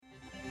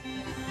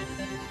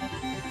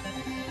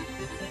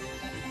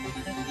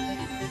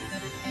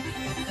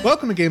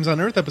Welcome to Games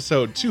on Earth,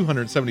 episode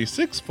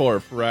 276 for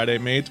Friday,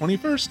 May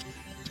 21st,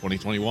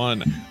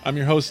 2021. I'm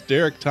your host,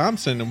 Derek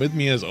Thompson, and with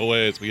me, as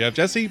always, we have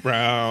Jesse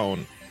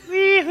Brown.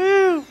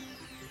 Wee-hoo!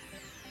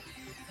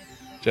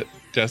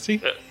 Jesse?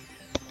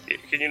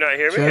 Can you not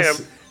hear me?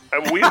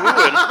 I'm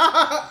wee-hooing.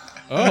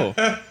 Oh,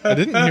 I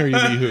didn't hear you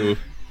wee-hoo.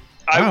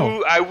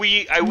 Wow. I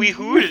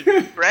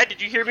wee-hooed. Brad,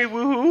 did you hear me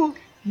woo-hoo?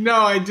 No,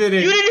 I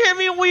didn't. You didn't hear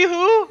me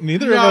wee-hoo?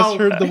 Neither of us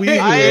heard the wee-hoo.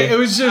 It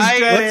was just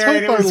dead Let's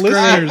air. hope our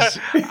listeners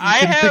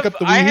can pick up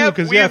the wee-hoo,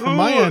 because from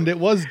my wee-hoo. end, it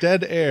was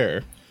dead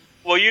air.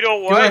 Well, you know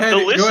what? Go ahead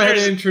and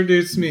listeners...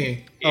 introduce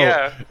me.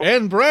 Yeah. Oh,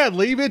 and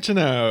Bradley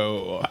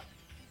Michino.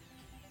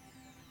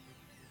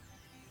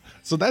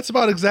 So that's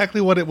about exactly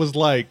what it was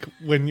like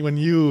when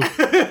you...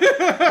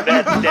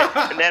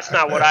 And that's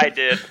not what I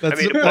did. That's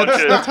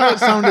how it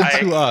sounded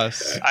to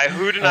us. I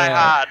hooed and I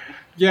hawed.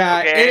 Yeah,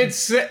 Okay.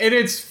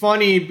 it's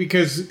funny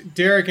because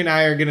Derek and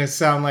I are gonna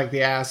sound like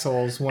the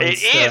assholes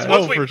once. It is.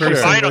 Once we for sure.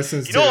 combine them.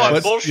 listens You know to what?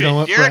 us. Bullshit. You know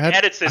what, Derek Brad?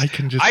 edits this. I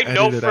can just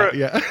know edit it for out,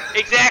 yeah.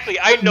 Exactly.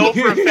 I know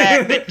for a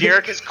fact that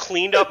Derek has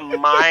cleaned up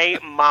my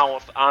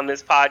mouth on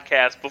this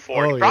podcast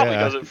before. Oh, He probably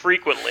yeah. does it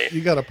frequently.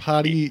 You got a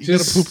potty, you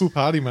Just- got a poo-poo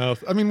potty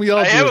mouth. I mean, we all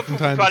I do have it a from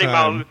time to potty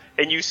time. mouth,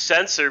 and you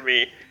censor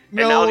me. And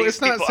now No, these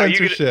it's not people,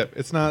 censorship.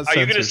 It's not Are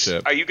you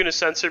censorship. gonna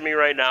censor me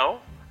right now?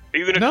 Are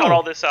you gonna No. cut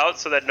all this out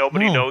so that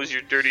nobody No. knows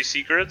your dirty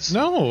secrets?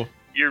 No,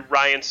 You're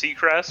Ryan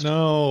Seacrest?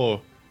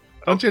 no.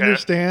 Don't you Okay.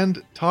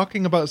 understand?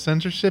 Talking about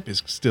censorship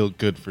is still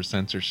good for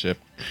censorship.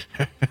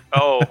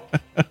 Oh.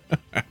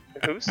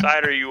 Whose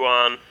side are you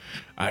on?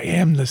 I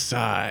am the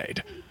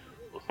side.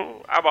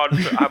 I'm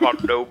on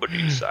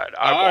nobody's side.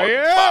 I'm I on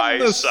am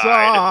my the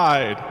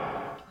side.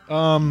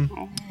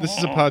 This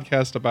is a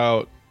podcast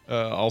about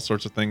all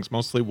sorts of things,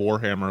 mostly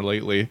Warhammer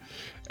lately.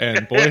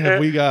 And boy, have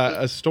we got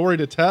a story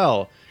to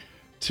tell.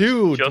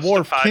 Two Just a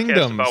dwarf podcast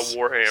kingdoms about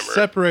Warhammer.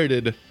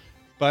 separated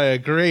by a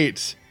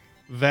great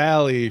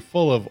valley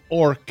full of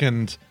orc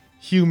and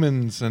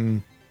humans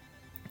and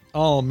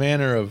all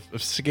manner of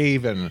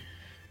Skaven,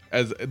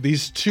 as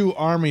these two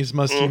armies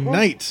must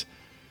unite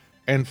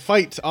and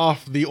fight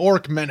off the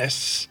orc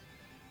menace.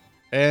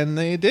 And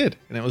they did,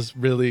 and it was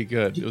really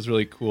good. It was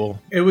really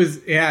cool. It was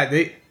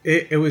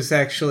It was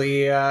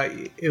actually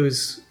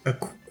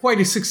quite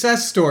a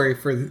success story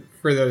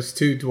for those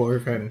two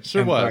dwarven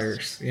Sure was.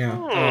 empires.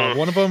 Yeah.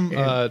 One of them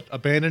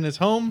abandoned his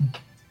home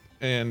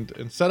and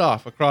set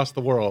off across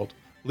the world,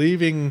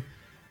 leaving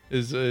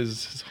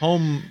his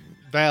home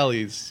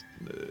valleys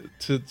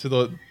to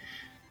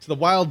the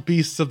wild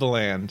beasts of the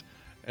land,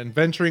 and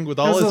venturing with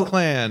all his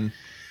clan.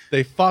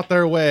 They fought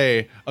their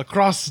way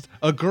across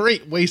a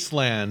great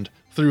wasteland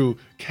through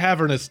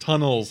cavernous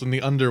tunnels in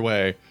the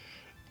underway,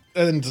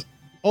 and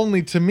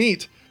only to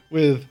meet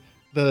with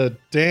the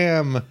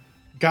damn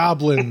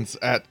goblins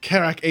at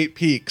Karak 8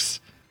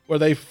 Peaks, where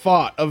they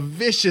fought a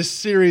vicious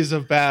series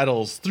of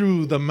battles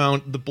through the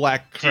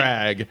Black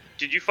Crag,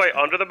 Did you fight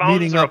under the mountains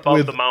Meeting or up above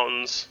with- the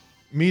mountains?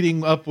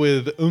 meeting up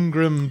with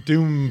Ungrim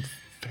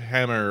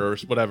Doomhammer or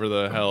whatever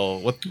the hell.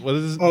 What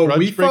is it? Oh,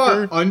 we Grudgebreaker?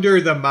 fought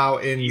under the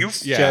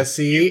mountains, Yeah.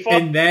 Jesse, You fought-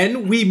 and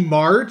then we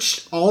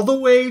marched all the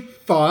way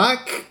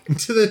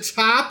to the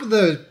top of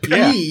the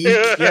peak,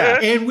 Yeah.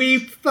 and we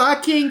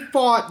fucking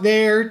fought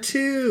there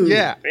too.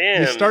 Yeah,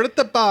 Man. you start at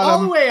the bottom,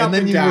 All the way up and then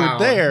and you down.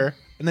 were there,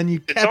 and then you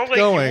It kept sounds like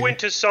going. you went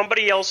to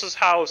somebody else's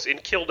house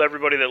and killed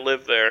everybody that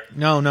lived there.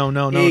 No. The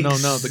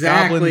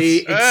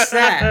Exactly.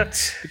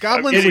 goblins. The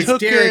goblins It was took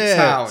Derek's it.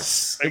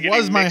 house. I'm It getting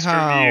was my mixed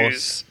house.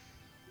 reviews.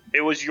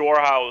 It was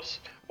your house.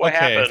 What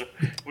Okay. happened?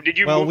 Did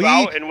you Well, move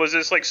out, and was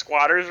this like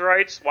squatters'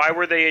 rights? Why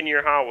were they in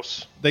your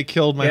house? They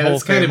killed my Yeah, whole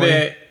that's kind family. of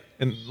it.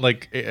 And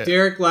like,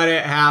 Derek let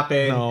it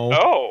happen. no.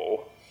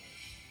 Oh.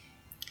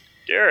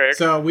 Derek.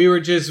 So we were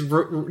just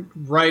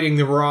righting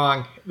the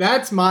wrong.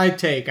 That's my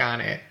take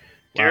on it.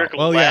 Derek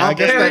Well, yeah, I let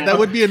guess the- that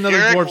would be another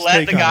Derek dwarf's let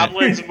take the on it.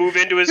 goblins move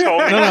into his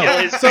home and kill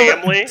his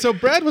family. So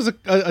Brad was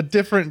a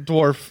different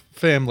dwarf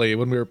family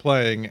when we were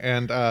playing,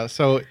 and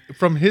so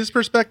from his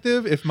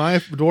perspective, if my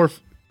dwarf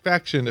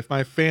faction, if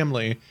my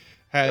family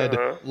had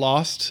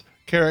lost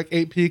Karak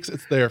 8 Peaks,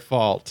 it's their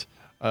fault.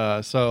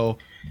 So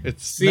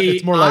it's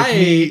more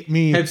like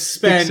me have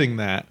spent fixing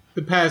that.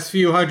 the past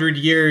few hundred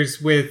years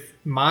with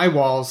my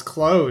walls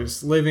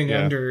closed, living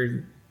Yeah.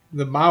 under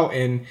the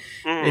mountain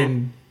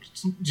and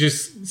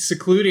just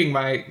secluding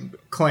my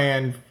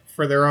clan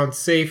for their own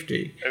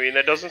safety. I mean,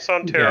 that doesn't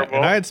sound Yeah, terrible.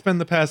 and I had spent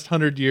the past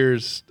 100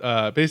 years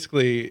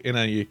basically in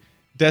a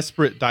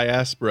desperate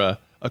diaspora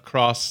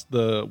across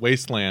the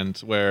wasteland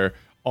where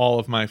all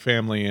of my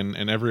family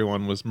and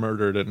everyone was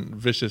murdered and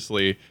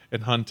viciously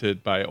and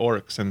hunted by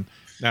orcs. And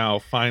now,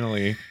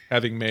 finally,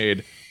 having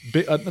made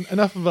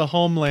enough of a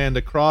homeland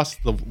across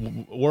the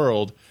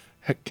world,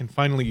 can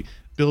finally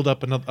build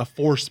up a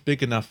force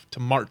big enough to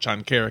march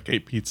on Karak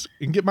 8 Peaks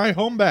and get my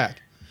home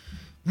back.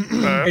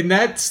 And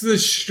that's the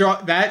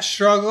that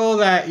struggle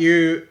that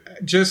you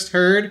just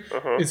heard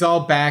is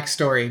all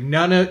backstory.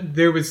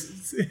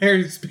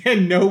 There's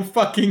been no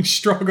fucking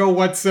struggle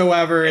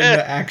whatsoever in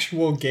the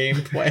actual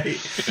gameplay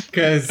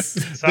because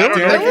So I don't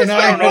know, Derek and I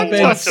I don't know have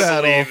been what to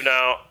believe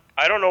now.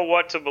 I don't know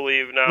what to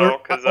believe now. Where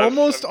Because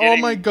almost all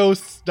my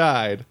ghosts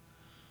died.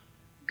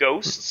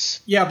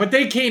 Ghosts? Yeah, but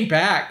they came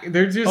back.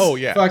 They're just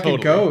fucking totally.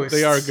 ghosts.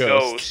 They are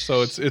ghosts,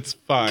 so it's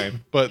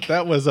fine. But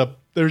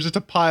there's just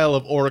a pile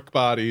of orc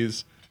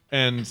bodies,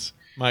 and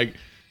my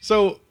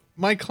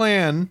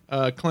clan,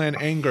 Clan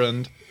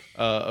Angrund,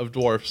 of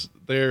dwarfs,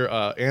 their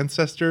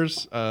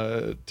ancestors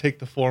take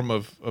the form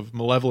of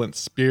malevolent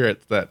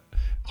spirits that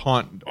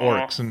haunt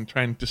orcs and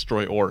try and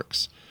destroy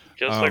orcs.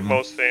 Just like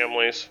most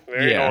families.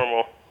 Very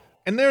normal.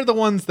 And they're the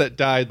ones that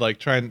died,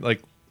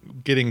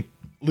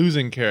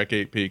 losing Carrick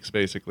Eight Peaks,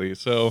 basically.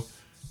 So,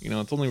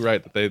 it's only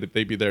right that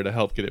they be there to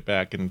help get it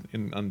back in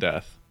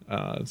Undeath,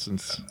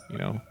 since.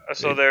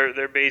 So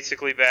they're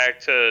basically back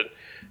to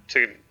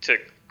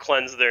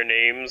cleanse their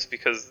names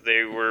because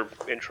they were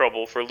in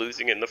trouble for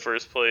losing it in the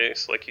first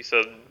place. Like you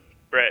said,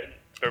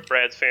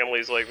 Brad's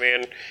family's like,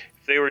 man,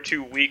 if they were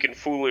too weak and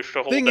foolish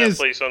to hold that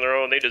place on their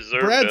own, they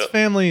deserved it. Brad's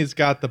family's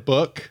got the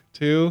book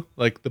too,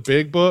 like the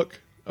big book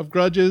of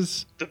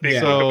grudges. The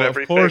big book of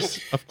everything.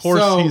 Of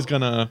course, he's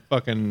gonna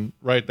fucking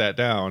write that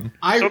down.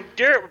 I Brad,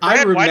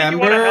 why do you want to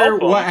help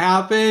remember him? what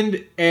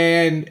happened,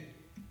 and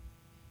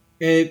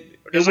it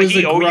was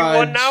he a owe you grudge.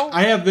 one now?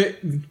 I have the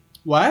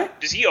what?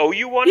 Does he owe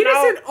you one He now?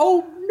 doesn't.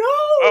 Oh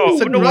no!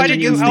 It's a no, why grudge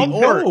did you against the help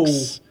him?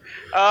 orcs.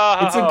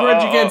 It's a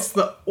grudge against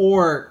the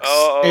orcs.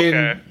 Oh, okay.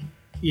 And,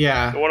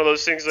 yeah. One of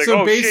those things like,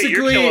 So shit,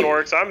 you're basically- killing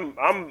orcs.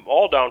 I'm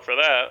all down for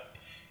that.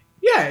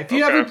 Yeah, if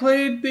you Okay. ever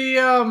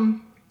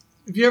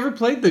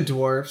played the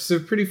dwarfs, they're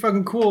pretty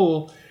fucking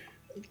cool.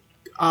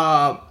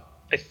 I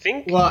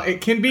think. Well,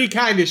 it can be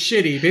kind of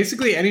shitty.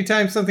 Basically,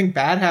 anytime something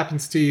bad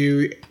happens to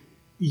you,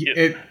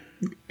 it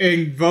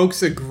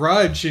invokes a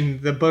grudge in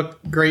the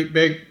Great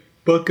Big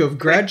Book of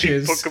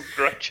Grudges. Book of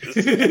Grudges.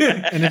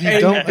 And if you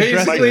don't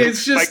address basically, it,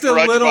 it's just my a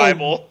grudge little.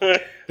 Bible.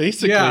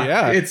 basically,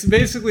 Yeah, it's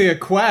basically a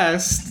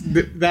quest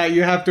that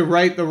you have to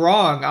right the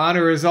wrong.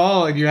 Honor is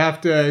all, and you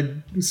have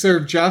to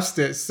serve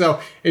justice. So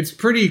it's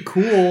pretty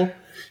cool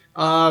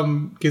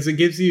because it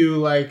gives you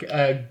like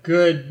a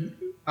good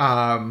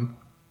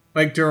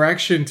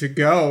direction to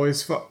go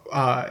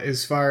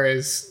as far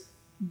as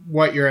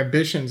what your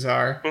ambitions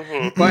are.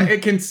 Mm-hmm. But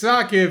it can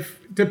suck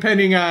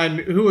depending on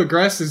who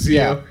aggresses you.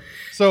 Yeah.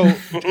 So,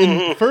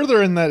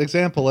 further in that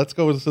example, let's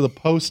go to the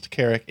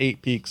post-Carrick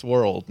Eight Peaks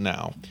world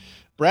now.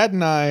 Brad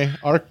and I,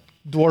 our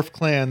dwarf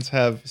clans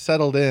have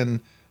settled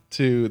in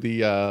to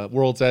the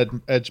World's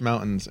Edge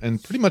Mountains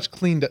and pretty much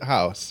cleaned it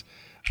house.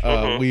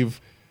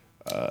 We've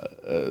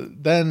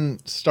then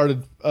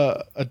started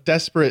a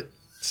desperate,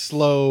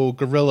 slow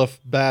guerrilla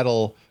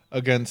battle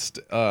against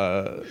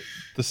the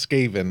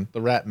Skaven, the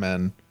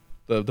Ratmen,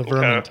 the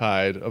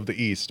Vermintide of the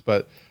East.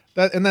 But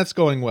that's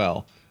going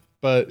well.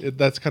 But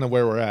that's kind of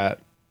where we're at.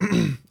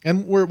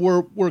 And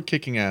we're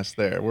kicking ass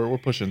there. We're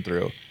pushing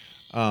through.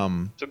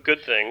 So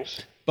good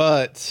things.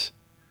 But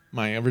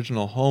my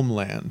original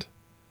homeland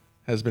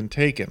has been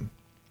taken.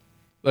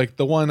 Like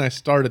the one I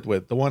started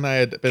with, the one I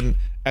had been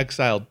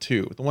exiled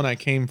to, the one I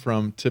came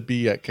from to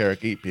be at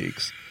Carrick Eight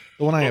Peaks,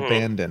 the one I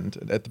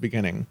abandoned at the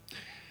beginning.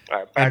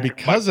 And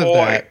because of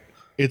that,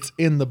 it's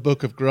in the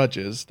Book of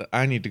Grudges that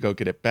I need to go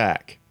get it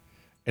back.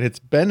 And it's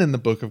been in the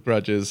Book of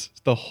Grudges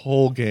the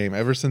whole game,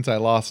 ever since I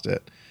lost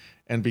it.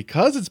 And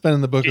because it's been in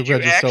the Book of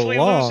Grudges so long... Did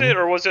you actually lose it,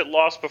 or was it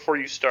lost before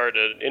you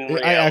started, in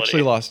reality? I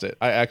actually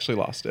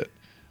lost it.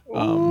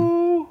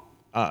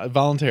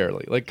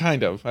 Voluntarily. Like,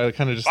 kind of. I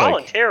kind of just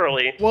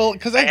voluntarily? Well,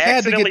 because I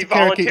had to get to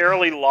Carrick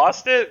voluntarily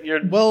lost it?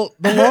 Well,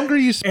 the longer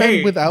you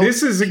spend without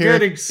this is a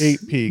Carrick good Eight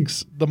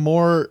Peaks, the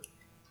more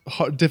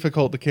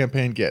difficult the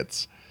campaign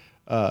gets.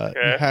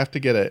 You have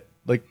to get it.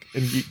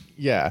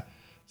 Yeah.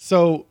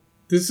 So...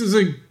 This is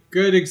a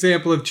good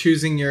example of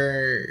choosing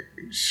your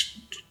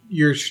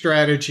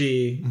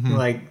strategy,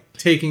 like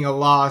taking a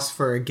loss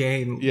for a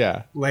gain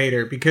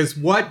later. Because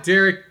what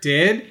Derek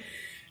did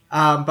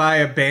by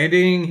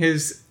abandoning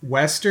his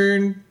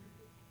Western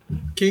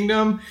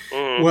kingdom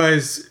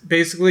was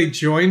basically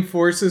join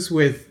forces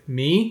with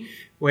me,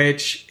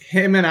 which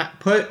him and I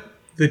put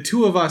the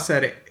two of us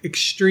at an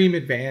extreme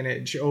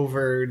advantage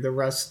over the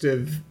rest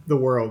of the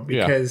world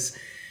because...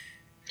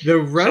 The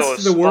rest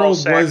of the world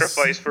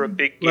sacrifice for a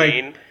big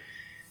gain.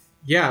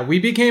 We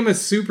became a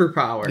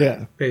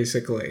superpower,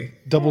 basically.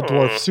 Double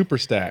dwarf super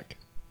stack.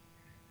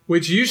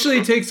 Which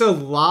usually takes a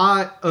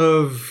lot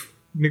of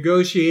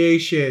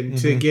negotiation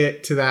to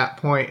get to that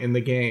point in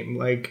the game.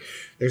 Like,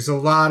 there's a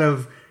lot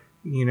of,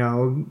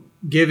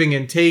 giving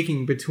and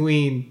taking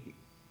between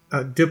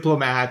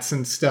diplomats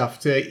and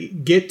stuff to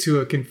get to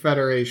a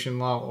confederation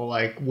level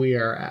like we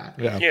are at.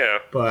 Yeah.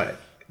 But,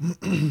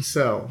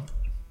 so...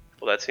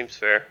 Well, that seems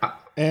fair.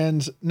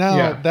 And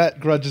now that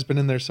grudge has been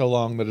in there so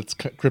long that it's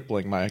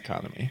crippling my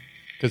economy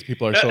because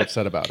people are so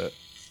upset about it.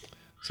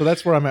 So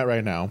that's where I'm at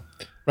right now.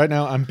 Right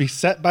now, I'm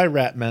beset by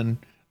Ratmen.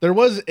 There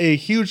was a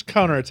huge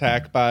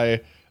counterattack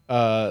by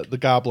the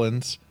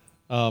goblins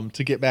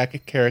to get back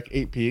at Carrick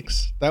Eight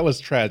Peaks. That was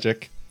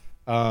tragic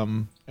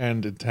and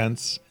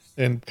intense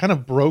and kind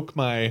of broke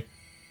my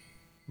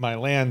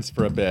lands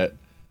for a bit.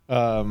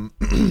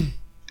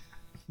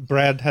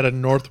 Brad had a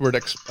northward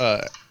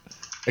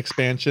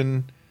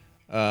expansion.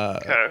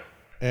 Okay.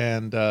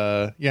 And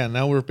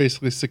now we're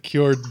basically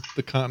secured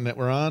the continent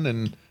we're on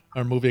and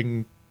are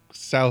moving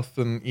south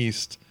and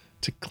east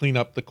to clean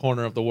up the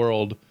corner of the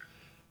world.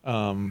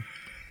 And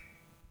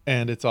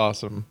it's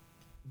awesome.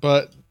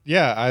 But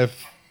yeah,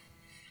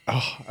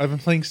 I've been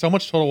playing so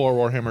much Total War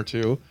Warhammer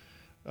 2.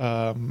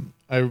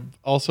 I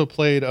also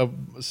played a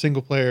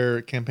single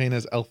player campaign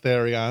as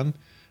Eltharion,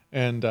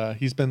 and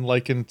he's been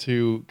likened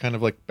to kind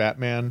of like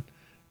Batman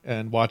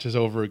and watches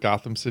over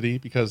Gotham City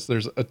because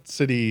there's a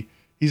city.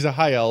 He's a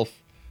high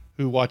elf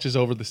who watches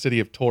over the city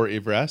of Tor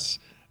Ivres,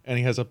 and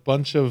he has a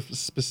bunch of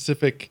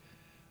specific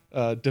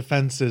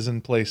defenses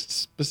in place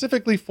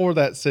specifically for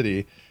that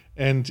city.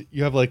 And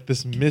you have like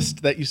this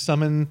mist that you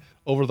summon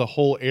over the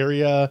whole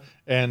area,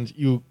 and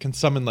you can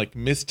summon like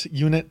mist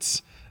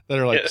units that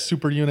are like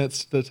super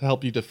units to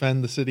help you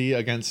defend the city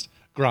against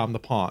Grom the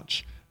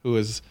Paunch, who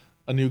is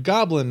a new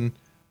goblin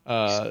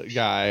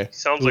guy.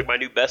 Sounds like my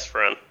new best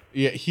friend.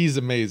 Yeah, he's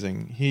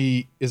amazing.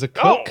 He is a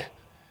cook.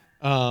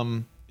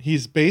 Oh.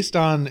 He's based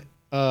on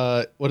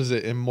what is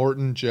it,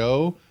 Immortan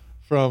Joe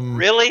from...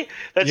 Really?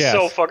 That's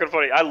so fucking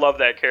funny. I love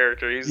that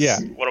character. He's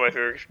one of my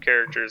favorite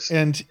characters.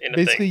 And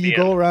basically you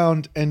go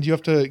around and you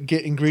have to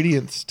get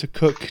ingredients to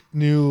cook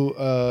new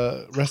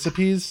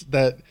recipes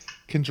that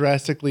can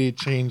drastically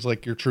change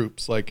like your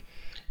troops. Like,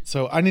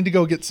 so I need to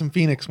go get some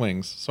phoenix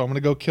wings. So I'm going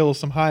to go kill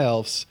some high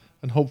elves,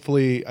 and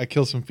hopefully I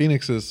kill some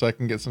phoenixes so I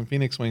can get some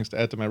phoenix wings to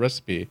add to my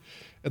recipe.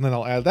 And then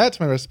I'll add that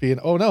to my recipe,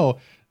 and oh no,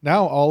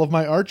 now all of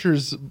my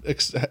archers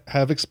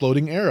have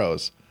exploding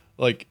arrows.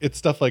 Like, it's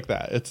stuff like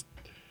that.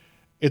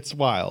 It's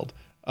wild.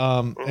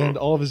 And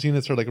all of his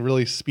units are like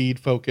really speed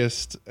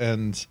focused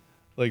and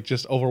like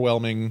just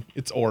overwhelming.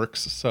 It's orcs.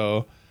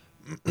 So,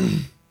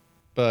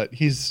 but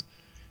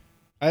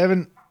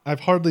I've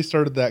hardly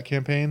started that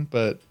campaign,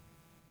 but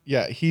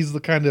yeah, he's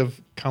the kind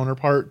of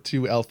counterpart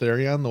to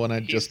Eltharion, the one I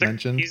just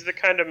mentioned. He's the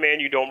kind of man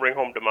you don't bring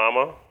home to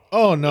mama.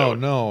 Oh, no.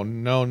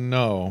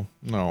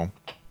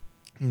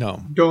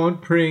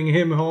 Don't bring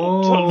him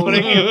home. Don't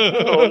bring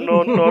him.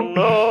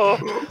 No.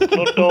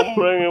 Don't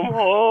bring him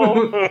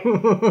home.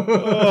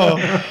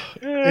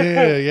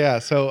 Yeah.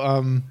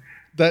 So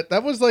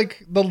that was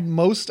like the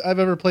most I've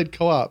ever played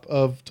co-op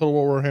of Total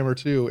War Warhammer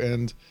 2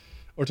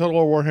 or Total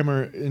War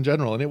Warhammer in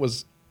general, and it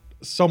was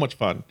so much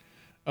fun.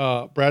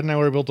 Brad and I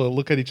were able to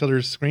look at each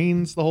other's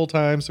screens the whole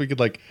time, so we could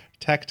like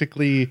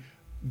tactically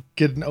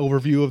get an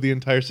overview of the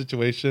entire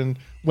situation.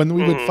 When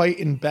we would fight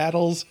in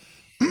battles,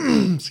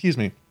 excuse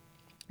me.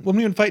 When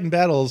we would fight in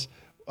battles,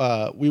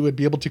 we would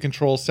be able to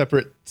control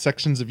separate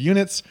sections of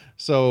units.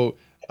 So,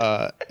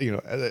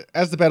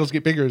 as the battles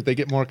get bigger, they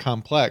get more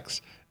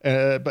complex.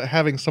 But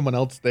having someone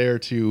else there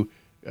to,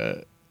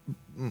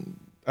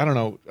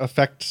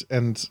 affect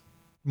and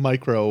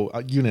micro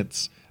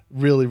units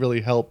really,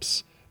 really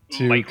helps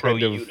to micro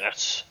kind of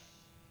units.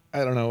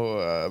 I don't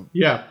know.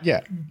 Yeah.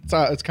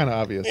 It's kind of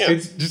obvious. Yeah.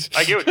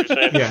 I get what you're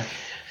saying. Yeah.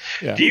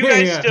 Do you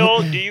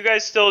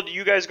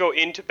guys go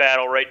into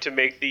battle, right, to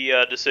make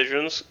the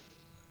decisions?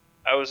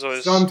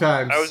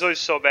 Sometimes. I was always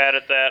so bad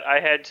at that. I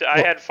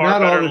had far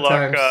better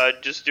luck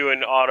just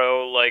doing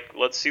auto, like,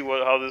 let's see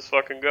how this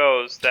fucking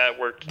goes. That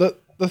worked. The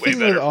thing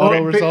with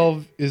auto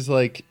resolve is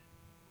like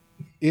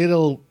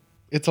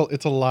it's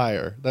a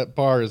liar. That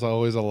bar is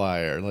always a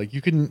liar. Like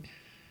you can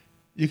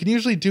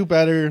usually do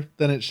better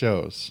than it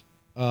shows.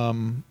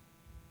 And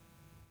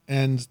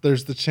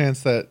there's the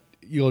chance that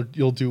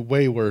you'll do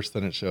way worse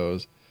than it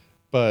shows.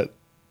 But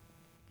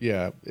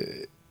yeah,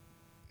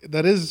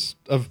 that is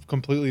a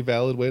completely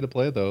valid way to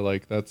play though.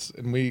 Like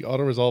and we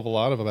auto resolve a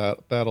lot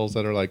of battles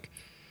that are like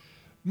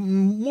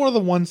more the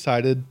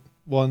one-sided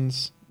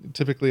ones,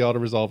 typically auto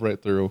resolve right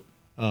through.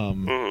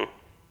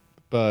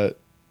 But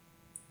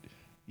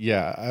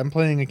yeah, I'm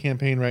playing a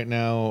campaign right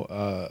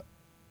now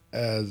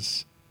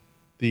as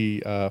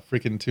the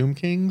freaking Tomb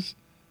Kings,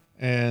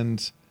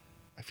 and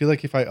I feel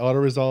like if I auto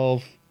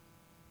resolve,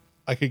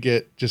 I could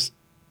get just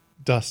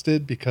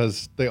dusted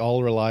because they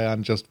all rely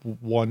on just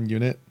one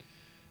unit,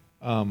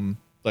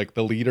 like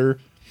the leader,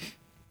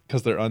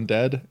 because they're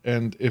undead.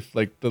 And if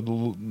like the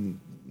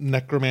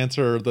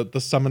necromancer or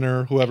the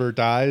summoner, whoever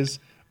dies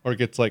or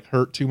gets like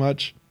hurt too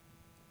much,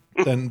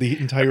 then the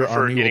entire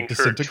army will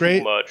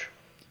disintegrate.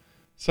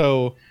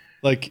 So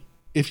like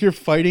if you're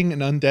fighting an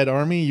undead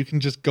army, you can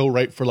just go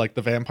right for like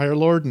the vampire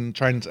lord and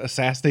try and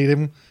assassinate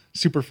him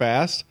super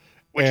fast.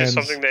 Which is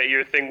something that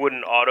your thing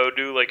wouldn't auto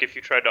do, like if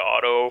you tried to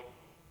auto.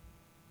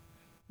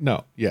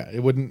 No, yeah,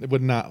 it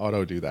would not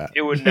auto do that.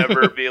 It would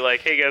never be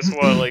like, hey, guess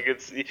what? Like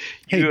it's hey,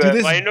 do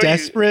this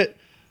desperate.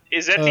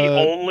 Is that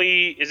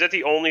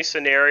the only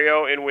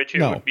scenario in which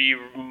it would be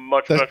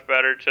much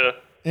better to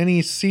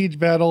any siege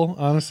battle,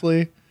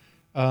 honestly,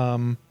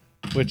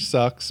 which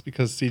sucks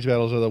because siege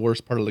battles are the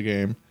worst part of the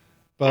game.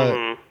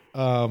 But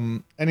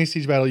any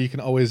siege battle you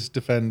can always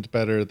defend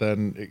better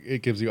than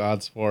it gives you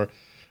odds for.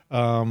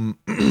 And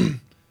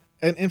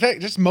in fact,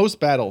 just most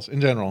battles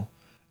in general,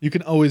 You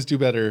can always do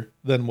better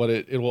than what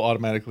it will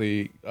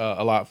automatically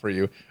allot for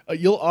you.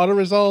 You'll auto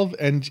resolve,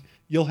 and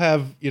you'll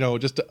have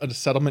just a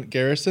settlement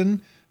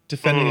garrison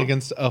defending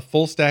against a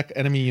full stack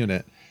enemy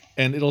unit,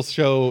 and it'll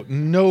show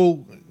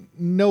no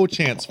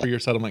chance for your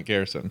settlement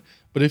garrison.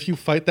 But if you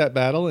fight that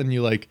battle and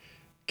you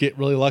get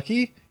really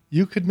lucky,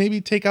 you could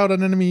maybe take out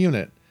an enemy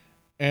unit,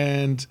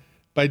 and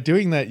by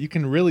doing that, you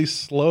can really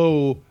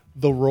slow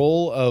the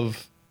roll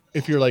of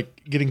if you're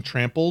getting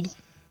trampled.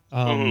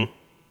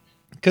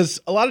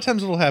 Because a lot of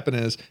times what'll happen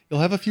is you'll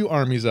have a few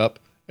armies up,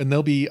 and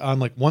they'll be on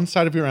one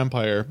side of your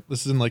empire.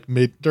 This is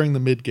in during the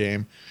mid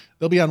game.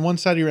 They'll be on one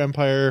side of your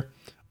empire,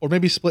 or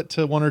maybe split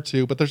to one or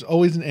two. But there's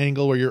always an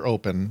angle where you're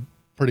open,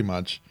 pretty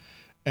much.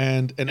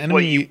 And an enemy,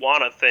 what you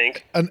want to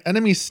think, an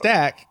enemy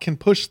stack can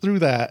push through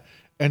that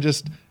and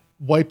just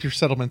wipe your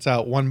settlements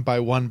out one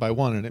by one by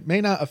one. And it may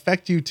not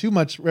affect you too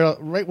much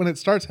right when it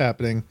starts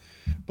happening,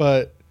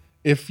 but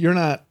if you're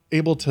not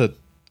able to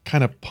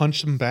kind of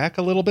punch them back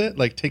a little bit,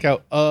 take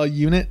out a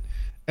unit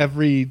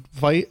every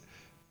fight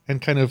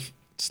and kind of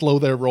slow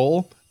their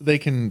roll, they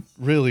can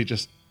really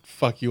just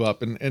fuck you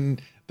up,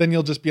 and then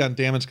you'll just be on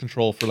damage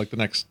control for the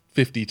next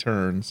 50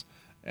 turns,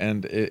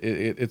 and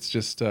it's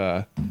just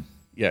it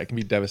can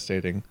be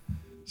devastating.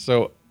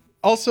 So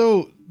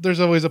also there's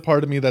always a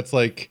part of me that's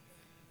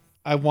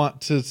I want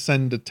to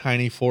send a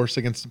tiny force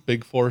against a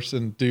big force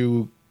and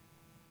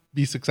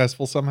be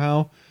successful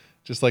somehow.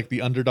 Just like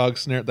the underdog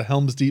scenario, the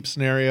Helm's Deep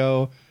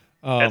scenario.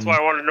 That's why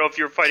I wanted to know if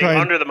you were fighting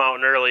under the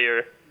mountain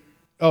earlier.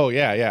 Oh,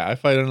 yeah. I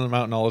fight under the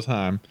mountain all the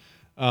time.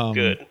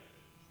 Good.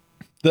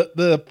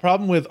 The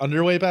problem with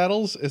underway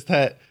battles is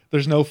that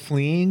there's no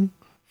fleeing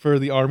for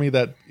the army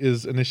that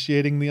is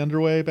initiating the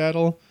underway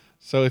battle.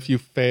 So if you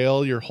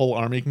fail, your whole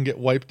army can get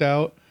wiped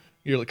out.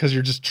 Because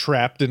you're just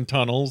trapped in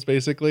tunnels,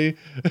 basically.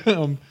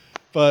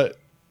 But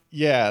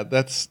yeah,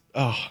 there's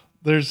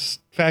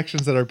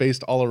factions that are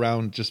based all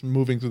around just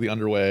moving through the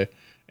underway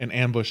and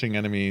ambushing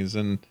enemies,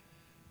 and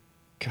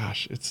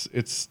gosh,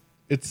 it's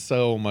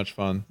so much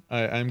fun.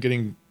 I've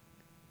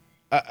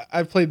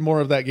played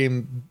more of that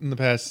game in the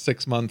past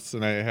 6 months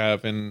than I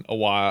have in a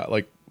while,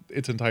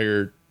 the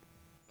entire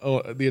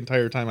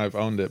time I've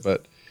owned it.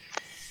 But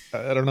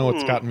I don't know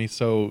what's gotten me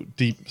so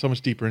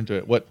much deeper into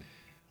it. What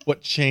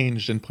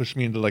changed and pushed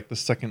me into the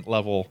second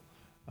level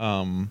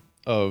of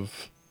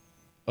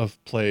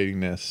playing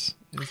this.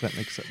 Does that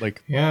make sense?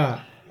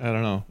 Yeah. I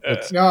don't know.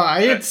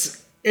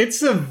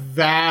 It's a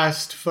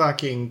vast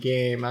fucking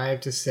game, I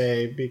have to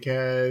say,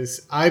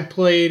 because I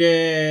played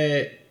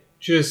it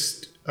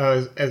just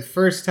as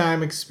first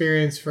time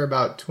experience for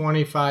about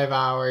 25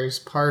 hours,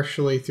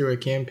 partially through a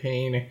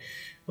campaign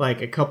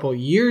a couple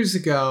years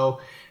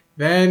ago.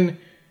 Then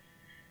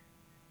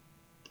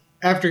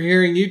after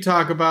hearing you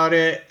talk about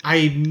it,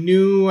 I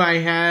knew I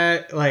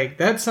had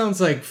that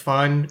sounds like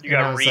fun. You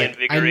got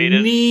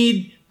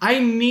reinvigorated.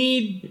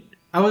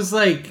 I was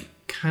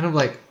kind of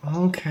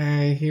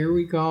okay, here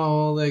we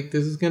go.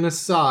 This is gonna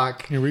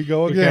suck. Here we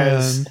go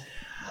again.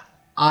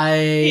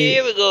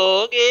 Here we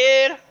go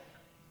again.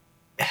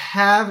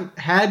 Have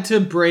had to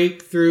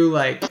break through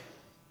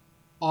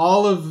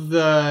all of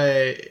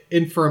the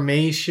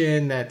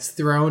information that's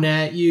thrown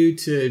at you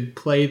to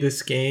play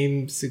this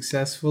game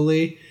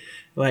successfully.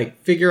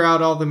 Figure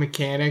out all the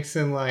mechanics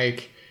and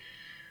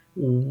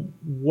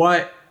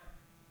what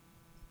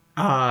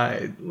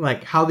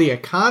how the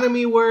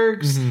economy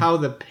works, how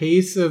the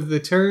pace of the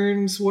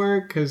turns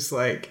work, because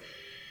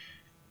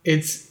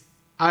it's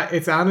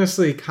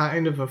honestly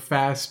kind of a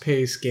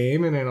fast-paced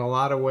game, and in a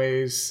lot of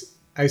ways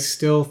I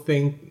still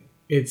think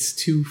it's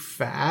too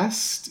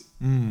fast.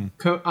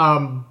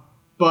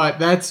 But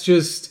that's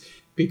just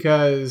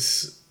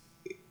because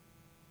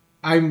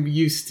I'm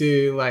used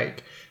to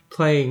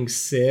playing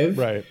Civ,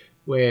 right,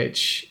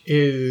 which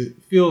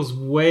feels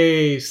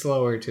way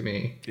slower to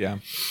me. Yeah.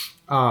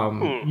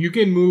 You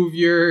can move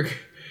your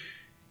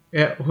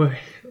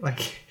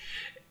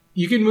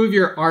you can move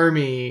your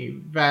army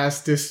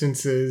vast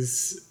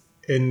distances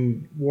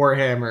in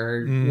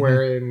Warhammer,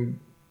 where in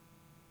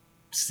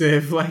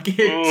Civ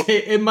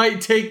it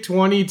might take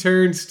 20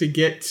 turns to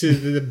get to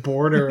the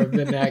border of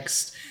the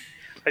next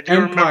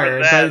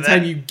empire. By the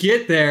time you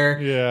get there,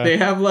 they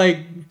have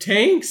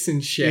tanks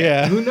and shit.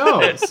 Yeah. Who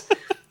knows?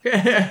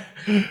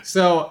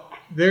 So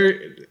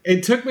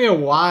it took me a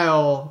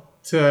while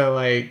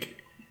to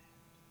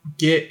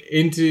get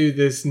into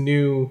this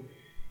new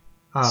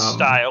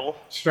style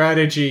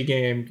strategy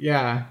game.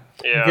 Yeah.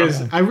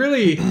 Because I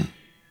really,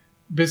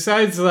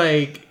 besides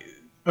a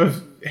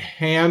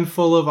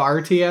handful of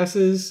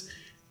RTSs,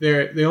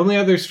 the only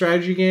other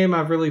strategy game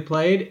I've really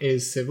played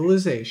is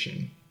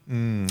Civilization.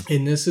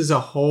 And this is a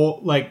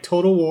whole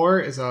Total War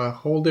is a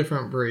whole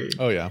different breed.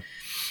 Oh yeah.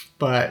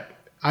 But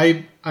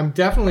I'm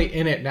definitely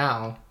in it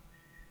now.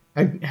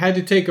 I had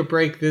to take a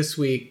break this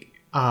week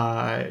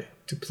to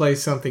play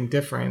something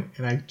different,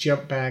 and I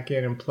jumped back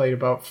in and played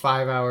about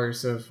 5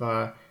 hours of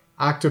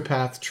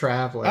Octopath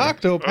Traveler.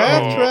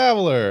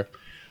 Traveler.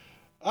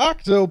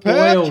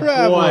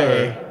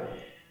 Boy.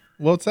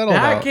 What's that all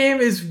about? That game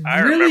is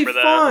really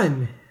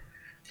fun.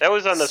 That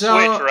was on the Switch,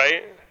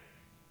 right?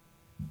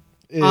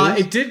 is?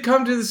 It did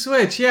come to the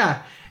Switch.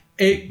 Yeah,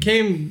 it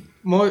came.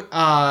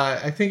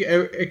 I think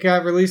it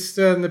got released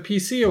on the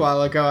PC a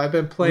while ago. I've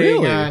been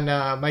playing on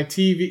my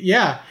TV.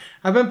 Yeah,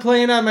 I've been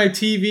playing on my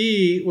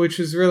TV, which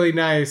was really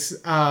nice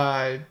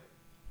to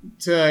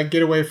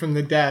get away from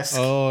the desk.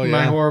 Oh, yeah.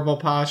 My horrible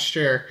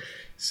posture.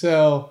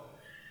 So,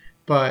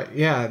 but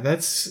yeah,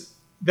 that's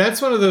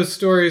one of those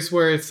stories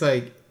where it's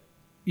like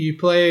you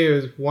play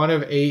as one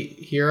of 8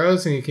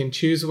 heroes, and you can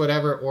choose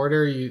whatever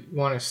order you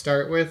want to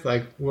start with,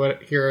 like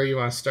what hero you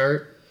want to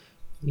start.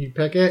 You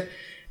pick it,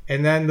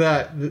 and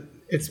then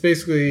it's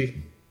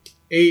basically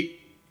 8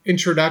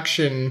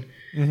 introduction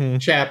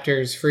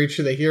chapters for each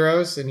of the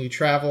heroes, and you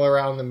travel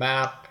around the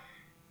map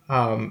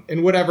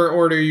in whatever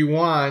order you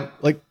want.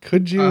 Like,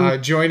 could you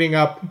joining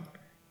up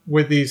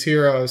with these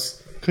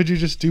heroes? Could you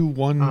just do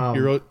one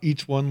hero,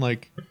 each one,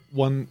 like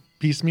one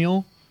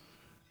piecemeal,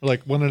 or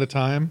like one at a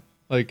time?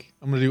 Like,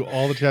 I'm gonna do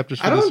all the chapters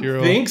for this hero. I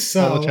don't think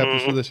so. All the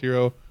chapters for this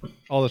hero.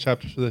 All the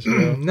chapters for this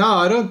hero.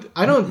 No,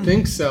 I don't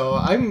think so.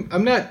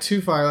 I'm not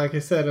too far. Like I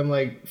said, I'm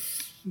like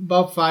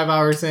about 5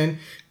 hours in.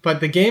 But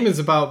the game is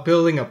about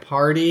building a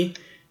party.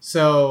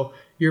 So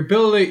you're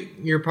building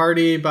your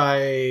party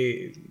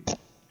by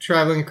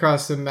traveling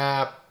across the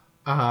map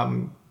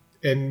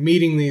and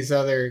meeting these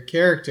other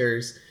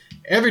characters.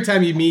 Every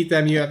time you meet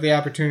them, you have the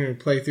opportunity to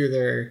play through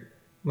their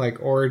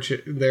like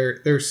origin,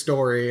 their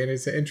story, and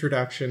it's an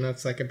introduction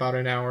that's like about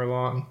an hour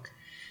long,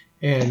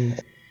 and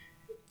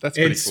that's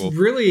pretty cool.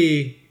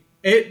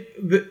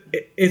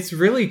 It's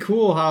really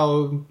cool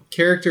how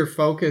character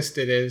focused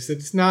it is.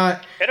 It's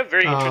not. It had a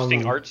very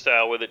interesting art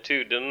style with it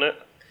too, didn't it?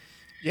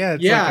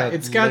 Yeah,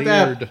 it's got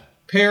that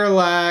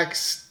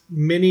parallax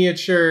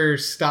miniature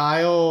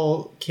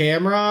style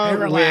camera.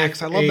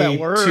 Parallax, I love that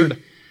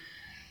word.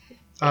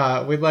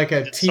 With like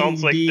a it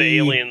sounds like the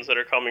aliens that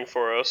are coming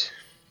for us.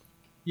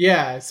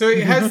 Yeah, so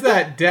it has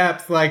that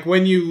depth. Like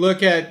when you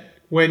look at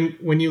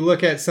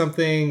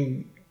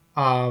something,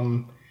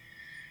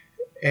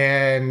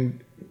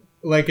 and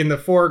like in the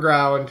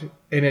foreground,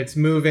 and it's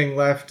moving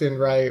left and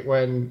right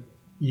when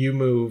you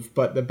move,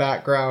 but the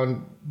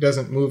background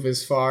doesn't move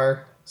as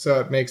far, so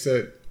it makes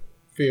it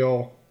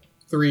feel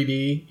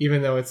 3D,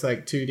 even though it's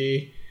like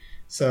 2D.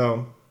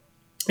 So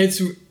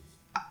it's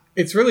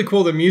really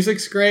cool. The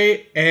music's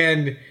great,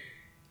 and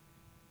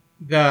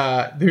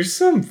there's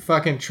some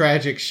fucking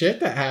tragic shit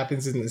that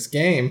happens in this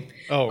game.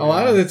 A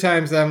lot of the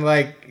times I'm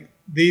like,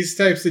 these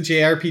types of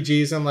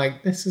JRPGs, I'm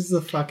like, this is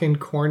the fucking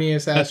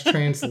corniest ass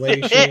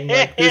translation.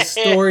 Like, this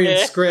story and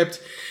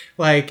script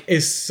like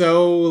is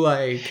so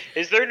like,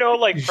 is there no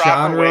like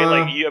proper way,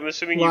 like I'm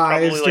assuming you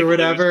probably like or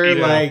whatever,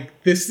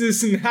 like this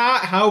is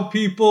not how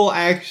people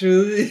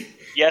actually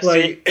yes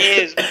like, it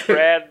is,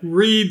 Brad.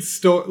 read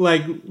stories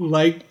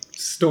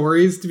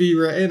to be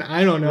written.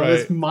 I don't know. Right.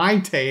 That's my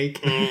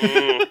take.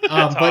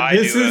 But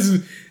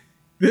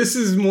this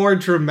is more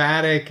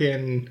dramatic,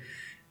 and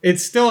it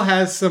still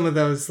has some of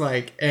those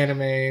like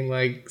anime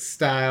like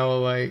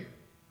style like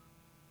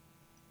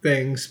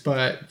things,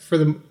 but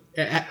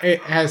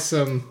it has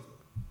some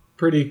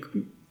pretty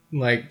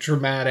like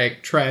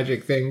dramatic,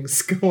 tragic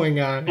things going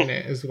on in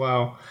it as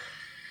well.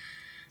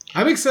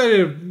 I'm excited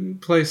to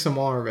play some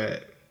more of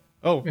it.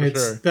 Oh, for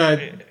sure.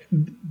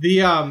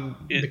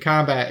 The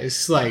combat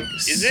is like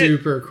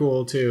super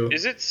cool too.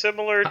 Is it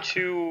similar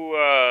to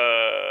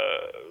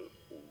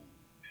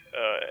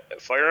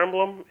Fire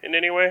Emblem in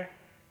any way?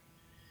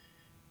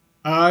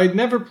 I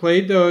never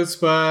played those,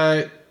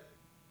 but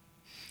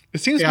it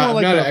seems more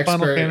like a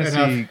Final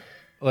Fantasy,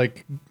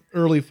 like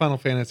early Final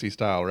Fantasy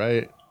style,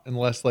 right?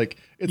 Unless like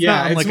it's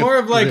not. It's more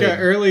of like an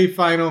early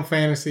Final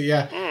Fantasy.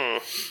 Yeah.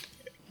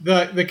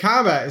 The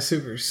combat is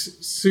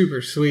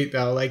super sweet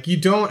though. Like you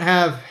don't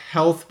have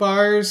health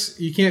bars.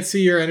 You can't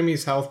see your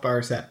enemy's health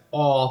bars at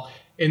all,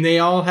 and they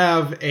all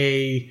have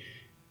every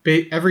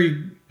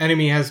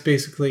enemy has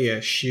basically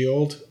a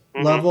shield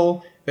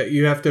level that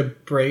you have to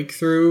break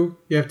through.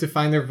 You have to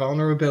find their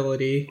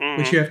vulnerability,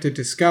 which you have to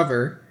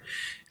discover,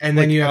 and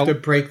then you have to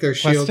break their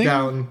shield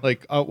down.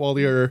 Like out while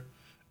you're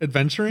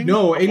adventuring.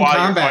 No, in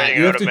combat,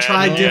 you have to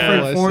try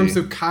different forms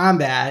of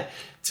combat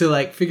to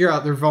like figure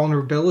out their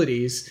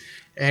vulnerabilities.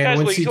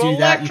 And once you do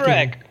that,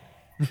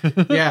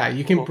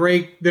 you can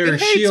break their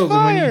shield,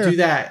 and when you do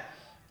that,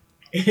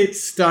 it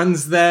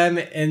stuns them,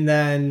 and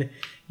then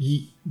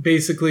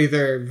basically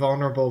they're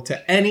vulnerable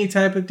to any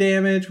type of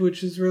damage,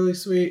 which is really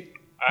sweet.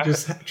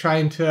 Just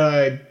trying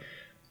to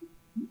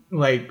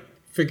like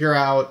figure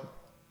out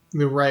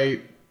the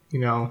right,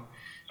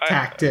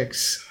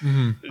 tactics.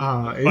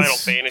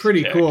 It's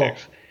pretty cool.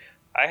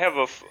 I have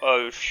a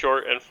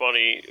short and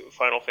funny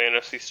Final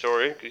Fantasy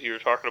story because you were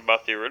talking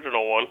about the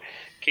original one.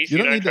 Casey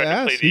you don't need to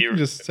ask. You can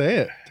just say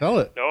it. Tell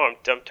it. No, I'm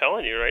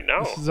telling you right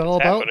now. This is all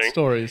about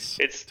stories.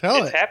 It's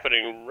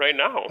happening right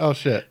now. Oh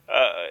shit.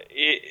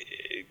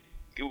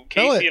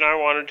 Casey and I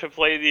wanted to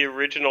play the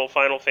original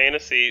Final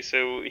Fantasy,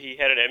 so he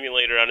had an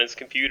emulator on his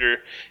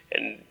computer,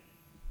 and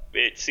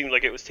it seemed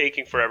like it was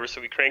taking forever,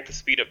 so we cranked the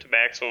speed up to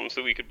maximum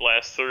so we could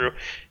blast through.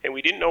 And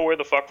we didn't know where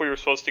the fuck we were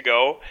supposed to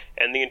go,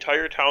 and the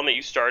entire town that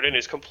you start in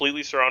is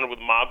completely surrounded with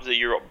mobs that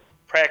you're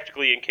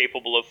practically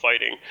incapable of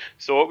fighting.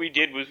 So what we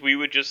did was we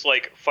would just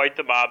like fight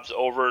the mobs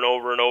over and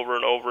over and over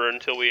and over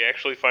until we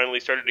actually finally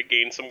started to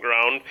gain some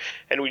ground,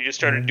 and we just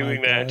started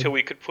doing that until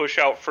we could push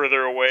out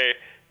further away.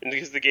 And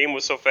because the game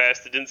was so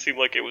fast, it didn't seem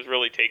like it was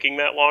really taking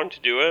that long to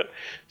do it.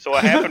 So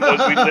what happened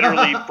was we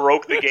literally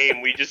broke the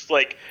game. We just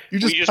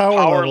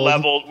power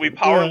leveled. We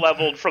power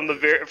leveled from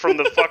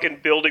the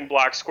fucking building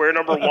block, square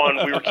number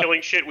 1. We were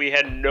killing shit we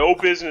had no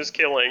business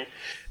killing,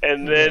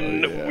 and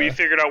then we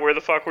figured out where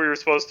the fuck we were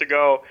supposed to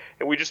go,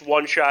 and we just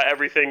one-shot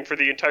everything for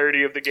the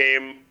entirety of the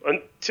game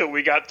until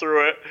we got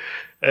through it.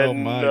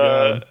 And,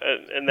 God!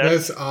 And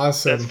that's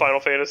awesome. That's Final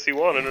Fantasy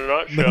 1 in a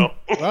nutshell.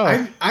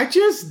 Wow. I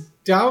just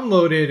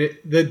downloaded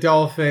the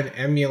Dolphin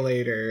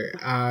emulator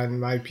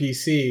on my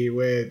PC,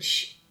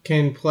 which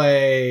can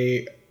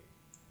play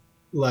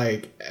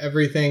like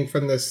everything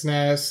from the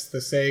SNES, the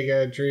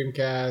Sega,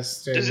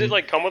 Dreamcast. And does it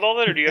like come with all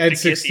that, or do you have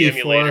to get the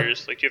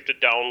emulators? Like, do you have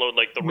to download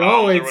like the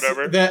ROMs or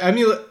whatever?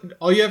 The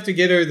all you have to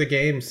get are the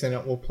games, and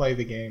it will play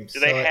the games.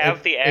 Do they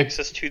have the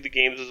access to the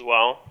games as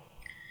well?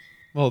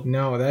 Well,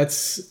 no,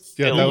 that's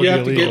you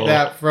have to get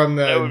that from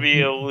the that would be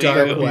illegal. Dark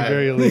That would web. be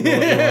very illegal.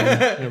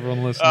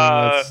 Everyone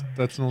listening,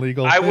 that's an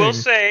illegal thing. I will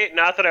say,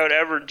 not that I would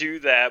ever do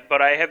that,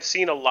 but I have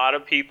seen a lot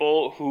of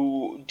people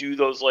who do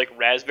those like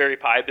Raspberry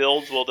Pi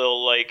builds. Well,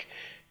 they'll like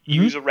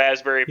use a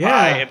Raspberry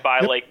Pi and buy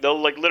like they'll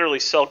like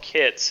literally sell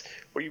kits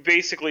where you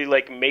basically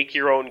like make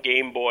your own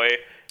Game Boy,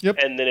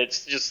 and then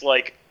it's just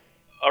like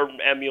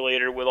an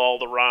emulator with all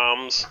the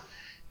ROMs.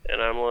 And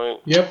I'm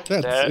like,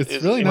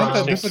 it's really not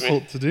that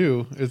difficult to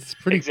do. It's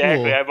pretty cool.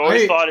 I've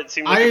always thought it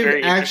seemed like a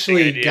very interesting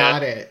idea. I actually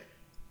got it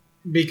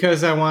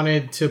because I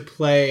wanted to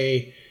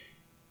play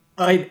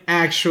an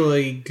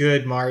actually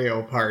good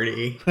Mario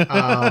Party.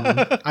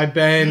 I've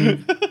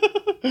been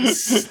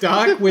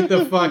stuck with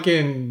the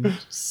fucking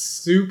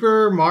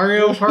Super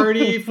Mario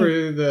Party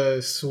for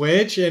the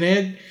Switch,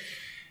 and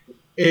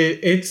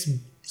it's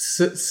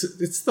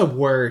the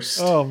worst.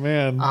 Oh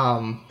man.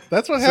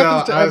 That's what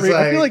happens to every.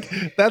 I feel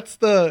like that's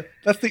the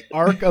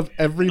arc of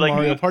every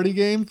Mario Party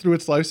game through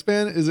its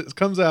lifespan. Is it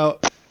comes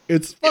out,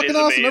 it's fucking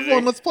awesome. Amazing.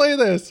 Everyone, let's play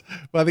this.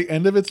 By the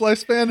end of its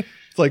lifespan,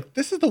 it's like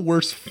this is the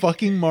worst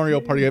fucking Mario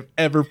Party I've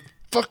ever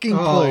fucking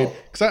played.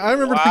 Because I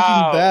remember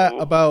thinking that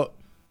about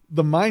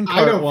the minecart.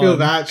 I don't feel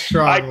that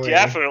strongly. I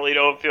definitely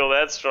don't feel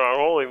that strong.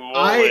 Holy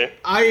moly!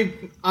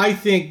 I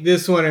think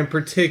this one in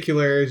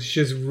particular is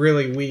just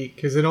really weak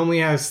because it only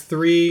has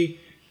 3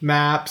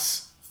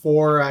 maps.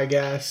 4, I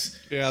guess.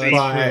 Yeah,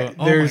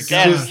 that's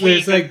true.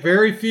 There's like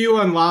very few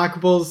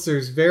unlockables.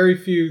 There's very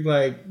few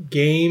like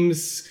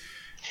games,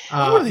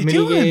 mini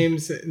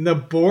games. And the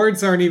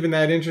boards aren't even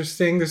that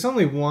interesting. There's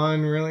only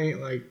one really.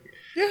 Like,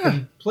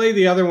 play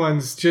the other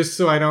ones just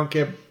so I don't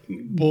get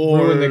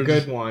ruin the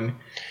good one.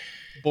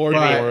 Board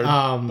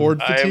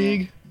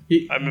fatigue.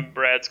 I'm in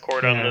Brad's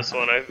court on this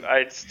one.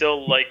 I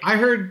still like. I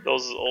heard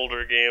those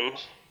older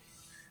games.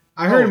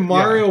 I heard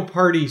Mario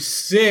Party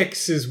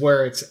 6 is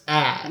where it's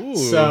at. Ooh.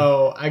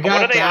 So I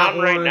got what are they that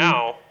on right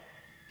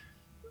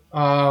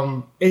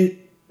now?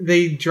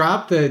 They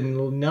dropped the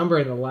number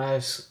in the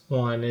last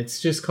one.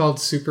 It's just called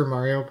Super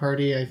Mario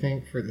Party, I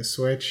think, for the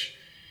Switch.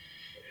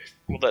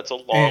 Well, that's a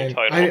long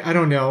title. I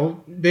don't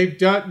know.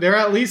 They're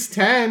at least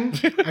 10,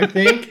 I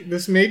think.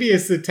 This maybe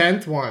is the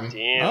 10th one.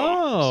 Damn. There's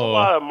a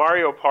lot of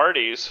Mario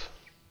parties.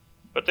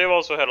 But they've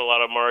also had a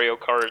lot of Mario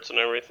Karts and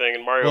everything,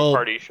 and Mario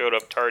Party showed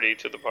up tardy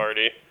to the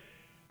party.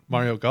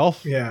 Mario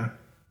Golf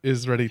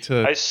is ready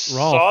to I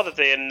saw that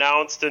they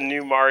announced a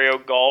new Mario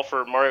Golf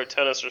or Mario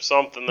Tennis or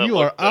something. That you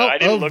are out I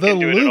didn't of look the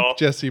into loop, it at all.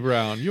 Jesse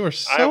Brown. You are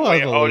so out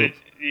of the loop.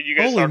 Did you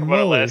guys talk about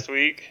it last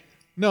week?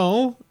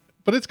 No,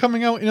 but it's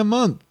coming out in a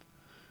month.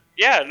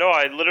 Yeah, no,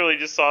 I literally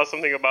just saw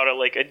something about it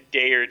like a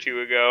day or 2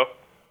 ago.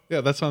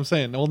 Yeah, that's what I'm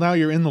saying. Well, now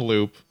you're in the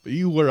loop, but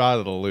you were out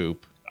of the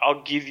loop.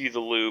 I'll give you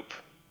the loop.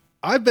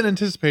 I've been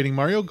anticipating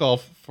Mario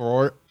Golf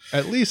for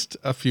at least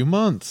a few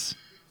months.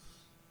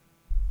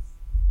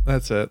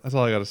 That's it. That's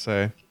all I got to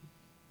say.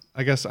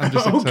 I guess I'm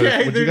just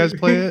excited. Would you guys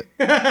play it?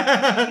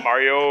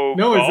 Mario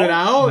No, Golf? Is it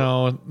out?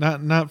 No,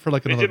 not for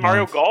like another month. Is it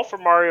Mario Golf or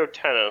Mario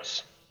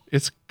Tennis?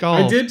 It's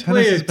golf. I did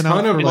play a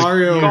ton of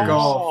Mario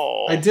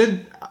Golf.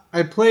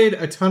 I played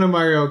a ton of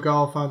Mario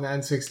Golf on the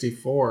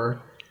N64.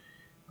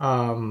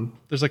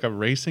 There's like a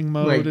racing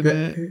mode in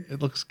it.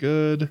 It looks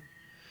good.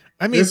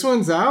 I mean, this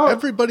one's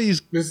out?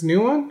 This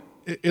new one?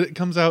 It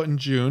comes out in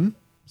June,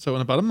 so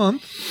in about a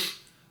month.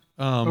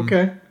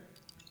 Okay.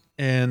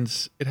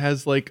 And it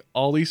has like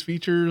all these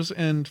features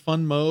and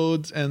fun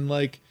modes, and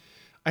like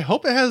I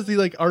hope it has the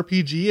like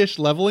RPG-ish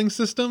leveling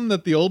system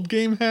that the old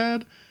game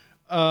had.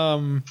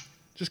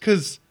 Just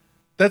because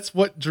that's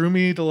what drew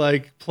me to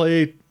like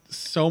play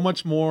so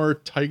much more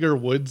Tiger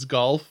Woods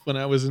golf when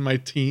I was in my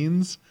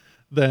teens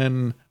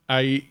than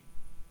I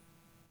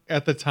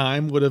at the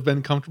time would have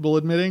been comfortable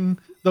admitting.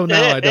 Though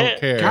now I don't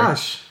care.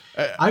 Gosh.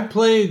 I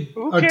played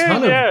a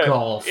ton of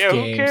golf games.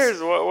 Who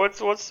cares?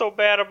 What's so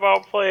bad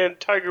about playing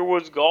Tiger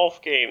Woods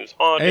golf games,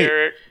 huh,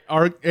 Derek?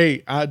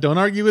 Don't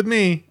argue with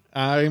me.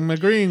 I'm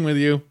agreeing with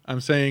you.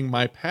 I'm saying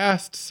my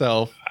past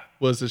self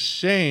was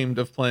ashamed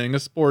of playing a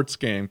sports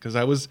game because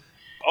I was.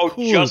 Oh,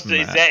 cooler is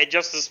than that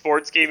just a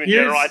sports game in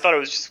general? I thought it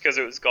was just because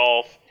it was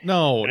golf.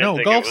 No,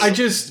 golf.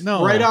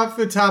 Right off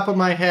the top of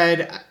my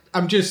head,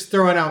 I'm just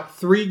throwing out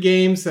 3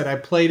 games that I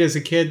played as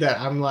a kid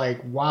that I'm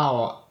like,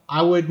 wow,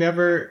 I would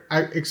never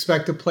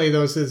expect to play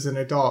those as an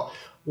adult.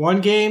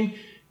 One game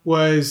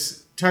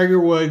was Tiger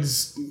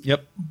Woods'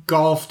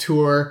 golf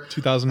tour.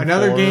 2004,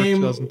 another game,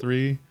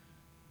 2003,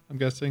 I'm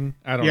guessing.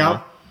 I don't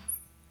know.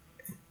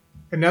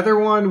 Another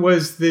one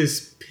was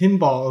this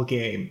pinball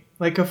game.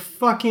 Like a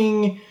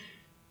fucking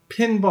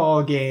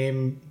pinball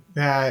game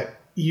that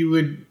you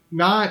would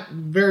not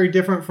very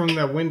different from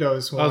the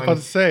Windows one. I was about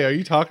to say, are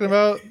you talking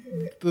about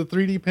the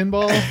 3D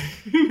pinball?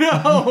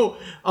 No.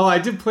 Oh, I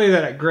did play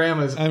that at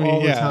Grandma's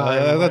all the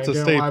time. That's a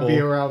staple. I didn't want to be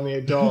around the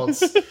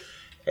adults.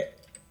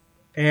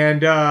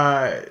 And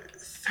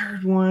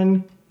third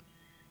one,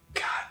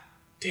 god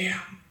damn.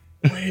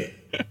 Wait.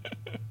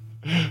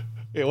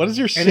 Yeah, what is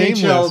your shame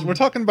list? We're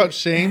talking about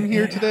shame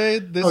here today,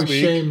 this week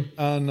shame.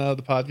 On the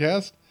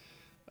podcast.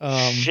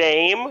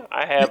 Shame?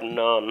 I have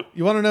none.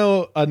 You want to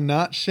know a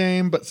not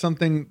shame, but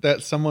something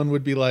that someone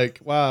would be like,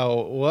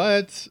 wow,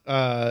 what?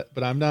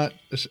 But I'm not.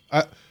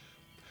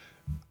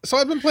 So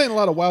I've been playing a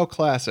lot of WoW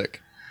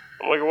Classic.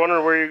 I'm like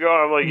wondering where you're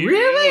going. I'm like,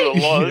 really?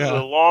 This is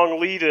a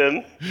long lead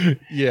in.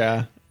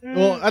 Yeah.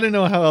 Well, I don't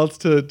know how else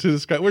to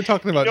describe. We're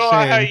talking about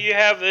shame. How you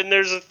have, and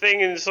there's a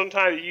thing, and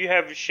sometimes you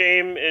have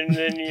shame, and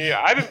then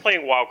I've been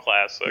playing WoW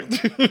Classic.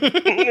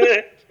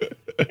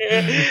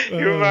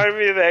 You remind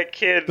me of that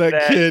kid.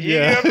 You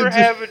ever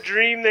have a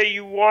dream that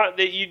you want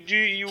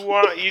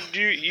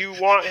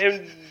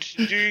him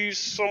to do you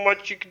so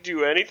much you could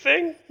do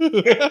anything? If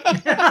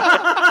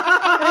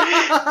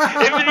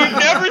you've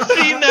never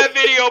seen that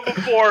video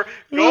before,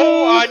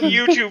 go on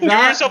YouTube. Do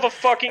yourself a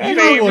fucking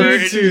favor.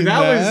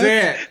 That was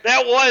it.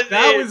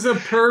 That was a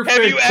perfect.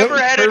 Have you ever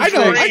had a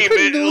dream? I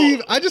couldn't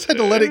believe. I just had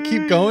to let it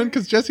keep going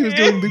because Jesse was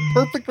doing the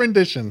perfect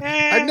rendition.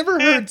 I've never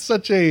heard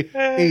such a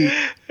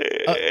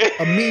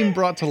meme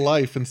brought to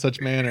life in such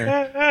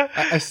manner.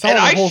 I saw the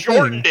whole thing. I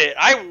shortened it.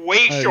 I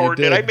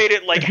shortened it. I made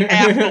it like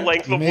half the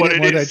length of what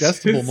it is. More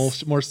digestible,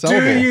 more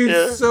sellable. Do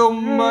you so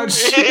much?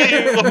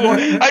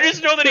 I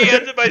just know that he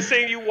ends it by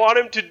saying you want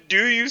him to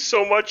do you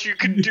so much you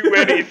could do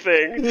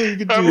anything. You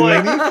could do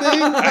anything?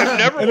 I've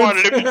never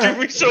wanted him to do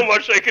me so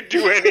much I could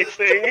do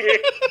anything.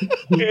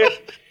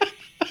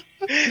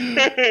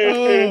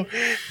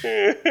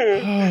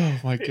 Oh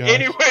my god.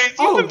 Anyways,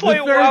 you've been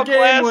playing WoW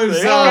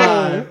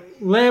Classic.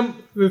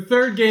 The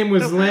third game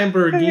was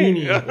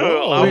Lamborghini.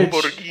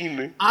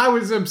 Lamborghini. I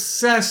was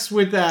obsessed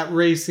with that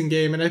racing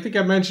game, and I think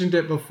I mentioned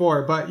it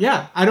before. But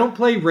yeah, I don't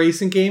play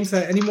racing games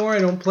anymore. I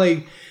don't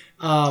play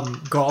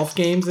golf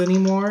games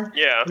anymore.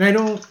 Yeah. And I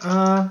don't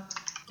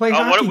play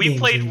hockey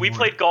games anymore. We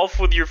played golf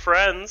with your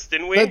friends,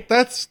 didn't we?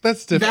 That's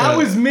different. That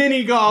was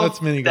mini golf.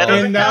 That's mini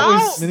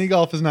golf. Mini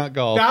golf is not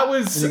golf.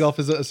 Mini golf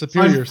is a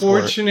superior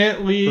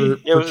unfortunately, sport.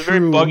 It was a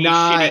very buggy,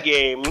 shitty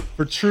game.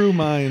 For true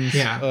minds.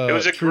 Yeah. It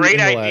was a great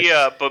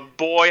idea, but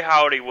boy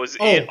howdy was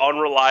it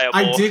unreliable.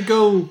 I did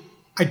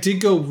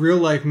go real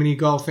life mini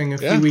golfing a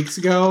few weeks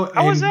ago.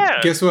 How was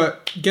that?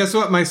 Guess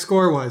what my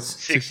score was?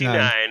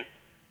 69.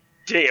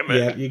 Damn it.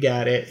 Yeah, you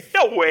got it.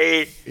 No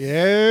way.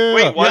 Yeah.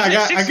 Wait, was it?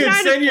 I could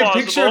send you a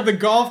picture of the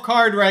golf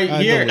card right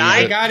here.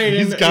 I got it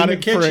in the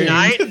kitchen.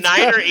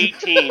 9 or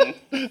 18?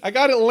 I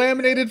got it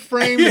laminated,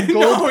 framed, and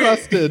gold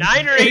crusted.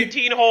 9 or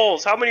 18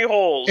 holes? How many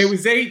holes? It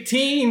was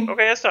 18.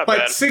 Okay, that's not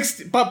bad.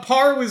 But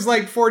par was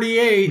like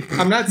 48.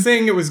 I'm not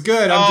saying it was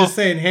good. I'm just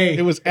saying, hey,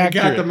 it was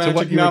accurate got the magic to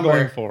what you number. were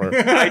going for.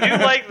 I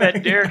do like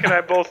that Derek and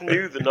I both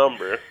knew the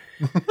number.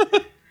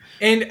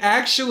 And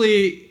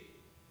actually...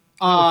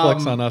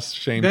 flex on us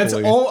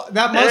shamefully.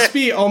 That must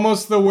be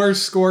almost the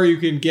worst score you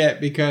can get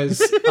because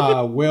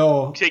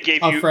Will,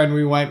 a friend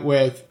we went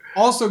with,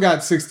 also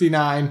got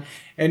 69,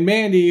 and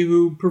Mandy,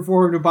 who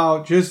performed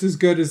about just as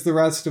good as the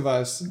rest of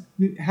us,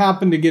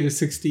 happened to get a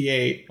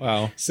 68.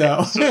 Wow!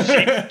 So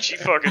she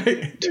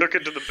fucking took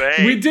it to the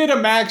bank. We did a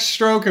max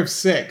stroke of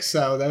 6,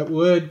 so that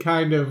would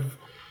kind of.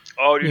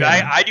 Oh, dude,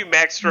 I do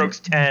max strokes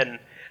 10.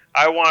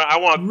 I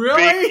want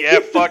really?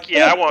 Big, fuck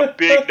yeah, I want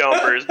big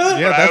numbers.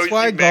 Yeah, that's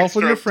why golf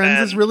with your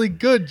friends is really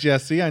good,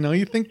 Jesse. I know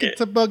you think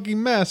it's a buggy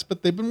mess,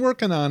 but they've been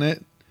working on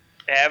it.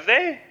 Have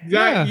they?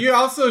 Yeah. You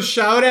also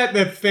shout at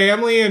the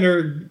family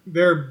and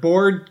their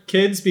bored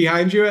kids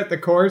behind you at the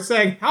course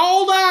saying,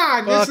 "Hold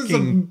on, this is a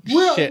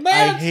real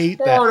mad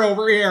sport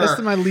over here."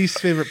 That's my least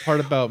favorite part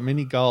about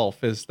mini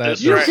golf is that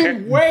you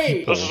can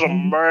wait. This is a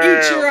mad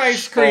Eat your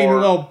ice cream,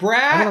 little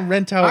brat. I want to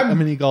rent out a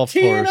mini golf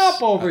course. Teeing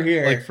up over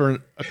here, like for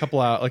a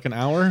couple hours, like an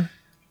hour.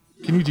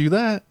 Can you do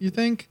that? You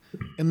think?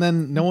 And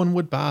then no one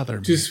would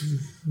bother me.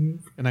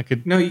 And I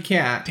could. No, you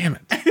can't. Damn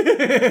it.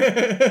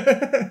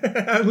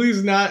 At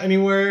least not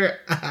anywhere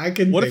I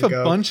can. What if a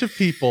bunch of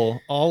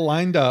people all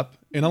lined up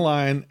in a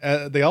line?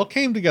 They all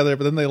came together,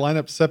 but then they line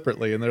up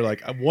separately, and they're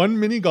like, "One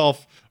mini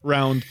golf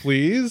round,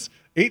 please."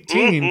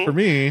 18 for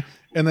me.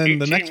 And then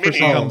the next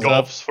person comes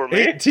up, for me.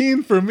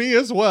 18 for me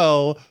as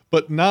well,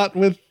 but not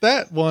with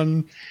that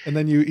one. And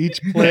then you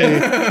each play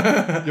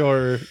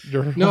your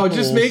No, holes.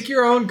 just make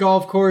your own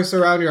golf course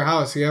around your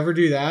house. You ever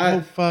do that?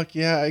 Oh, fuck,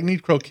 yeah. I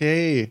need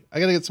croquet. I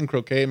gotta get some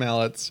croquet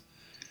mallets.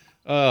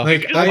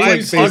 Like, that's I like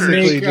used to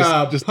basically make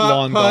just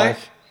lawn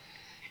golf.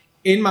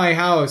 in my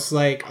house,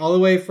 like all the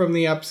way from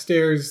the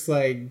upstairs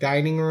like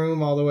dining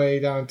room all the way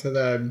down to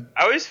the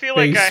I always feel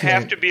like I have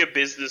basement. to be a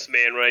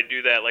businessman when I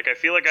do that. Like I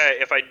feel like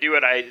if I do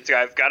it,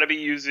 I've got to be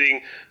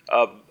using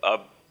a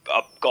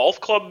golf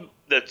club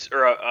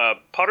or a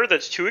putter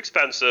that's too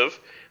expensive.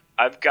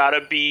 I've got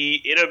to be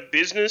in a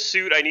business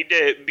suit. I need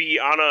to be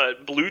on a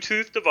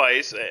Bluetooth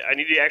device. I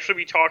need to actually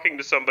be talking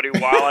to somebody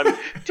while I'm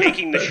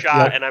taking the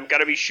shot, Yep. and I've got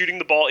to be shooting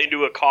the ball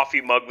into a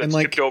coffee mug that's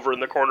like- tipped over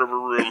in the corner of a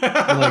room.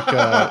 And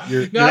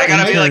like, No, I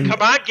gotta be like, intern-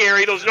 come on,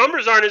 Gary, those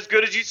numbers aren't as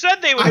good as you said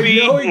they would I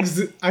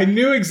be. I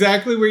knew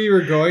exactly where you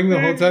were going the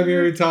whole time you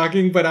were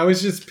talking, but I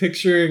was just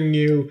picturing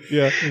you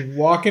Yeah.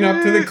 walking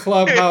up to the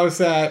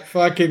clubhouse at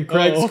fucking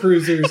Craig's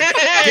Cruisers,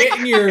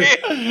 getting your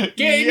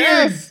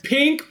Yes.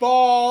 pink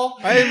ball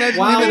I imagine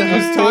while him in he a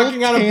was full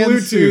talking on a tan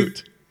Bluetooth.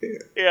 suit.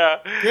 Yeah.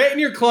 Get in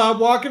your club,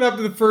 walking up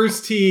to the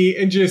first tee,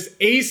 and just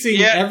acing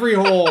Yeah. every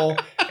hole,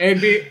 and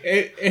be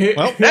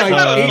Well, like that's what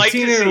I would like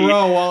 18 to in a see.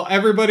 row while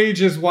everybody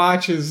just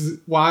watches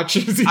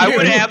you. I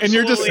would have- And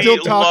you're just still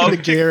Absolutely talking to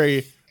love to-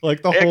 Gary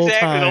like the whole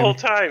Exactly, time. the whole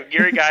time.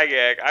 Gary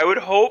Gygax. I would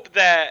hope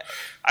that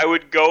I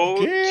would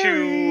go Gary.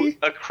 to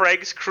a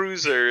Craig's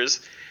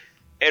Cruisers,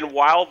 and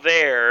while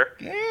there,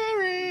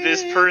 Gary.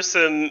 this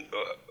person,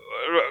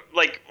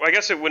 like, I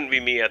guess it wouldn't be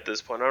me at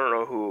this point. I don't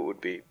know who it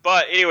would be.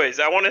 But anyways,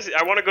 I want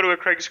to go to a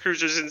Craig's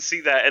Cruisers and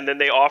see that, and then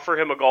they offer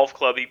him a golf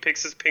club. He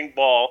picks his pink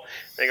ball.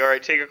 They go, all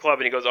right, take a club,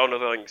 and he goes, oh, no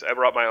thanks, I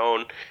brought my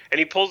own. And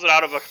he pulls it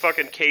out of a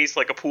fucking case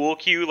like a pool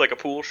cue, like a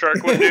pool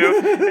shark would do,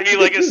 and he,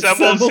 like,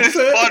 assembles his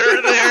it.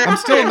 putter there. I'm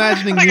still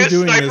imagining Like you a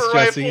doing this,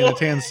 sniper Jesse, in a rifle.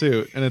 tan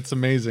suit, and it's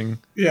amazing.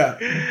 Yeah.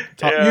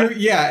 Yeah.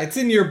 Yeah, it's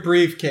in your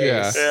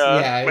briefcase.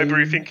 Yeah, my you-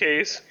 briefing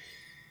case.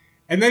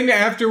 And then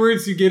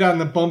afterwards, you get on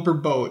the bumper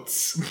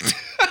boats.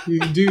 You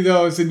do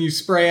those, and you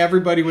spray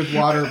everybody with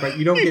water, but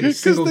you don't get a Because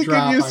single they give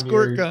drop you a on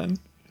squirt your... gun.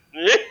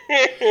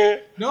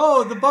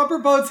 No, the bumper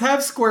boats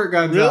have squirt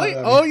guns. Really?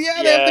 On them. Oh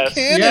yeah, they have Yes.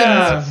 the cannons.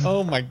 Yeah.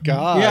 Oh my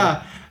god.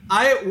 Yeah.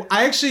 I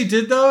actually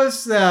did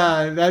those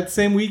that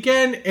same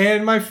weekend,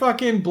 and my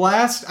fucking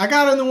blast. I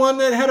got on the one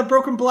that had a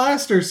broken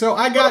blaster, so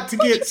I got to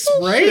get sprayed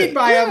bullshit.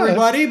 by Yeah.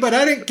 everybody, but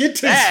I didn't get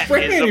to That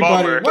spray is the anybody.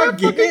 bummer. What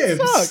That fucking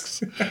gives?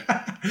 sucks.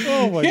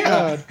 Oh my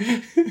Yeah.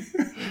 god.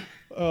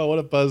 Oh, what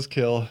a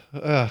buzzkill.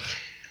 Ugh.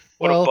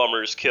 What Well, a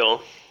bummer's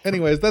kill.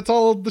 anyways, that's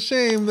all the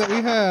shame that we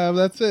have.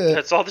 That's it.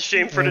 That's all the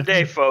shame for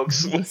today,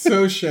 folks.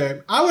 So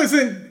shame. I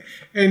wasn't,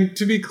 and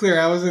to be clear,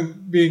 I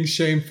wasn't being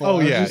shameful. Oh, I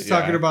was yeah, just yeah.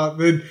 talking about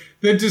the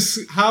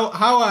just how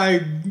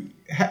I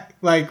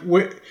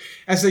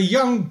as a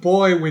young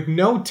boy with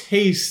no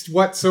taste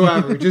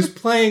whatsoever, just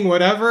playing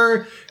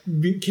whatever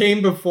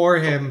came before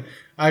him.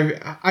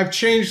 I've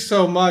changed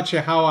so much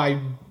at how I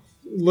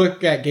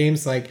look at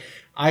games. Like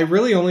I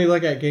really only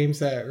look at games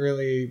that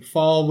really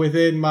fall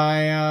within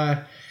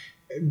my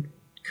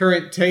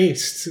current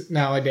taste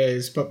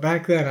nowadays. But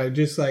back then, I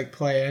just like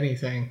play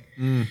anything.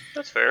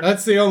 That's fair.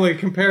 That's the only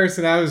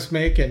comparison I was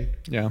making.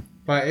 Yeah.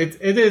 But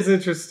it is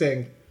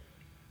interesting.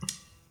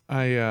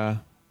 I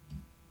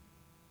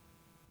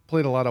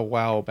played a lot of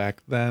WoW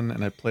back then,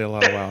 and I play a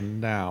lot of WoW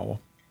now.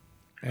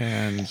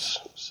 And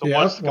So Yeah,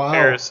 what's the wow.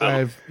 comparison?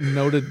 I've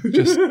noted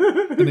just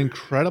an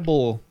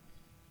incredible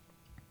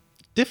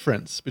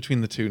difference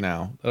between the two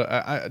now.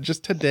 I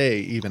just today,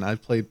 even,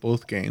 I've played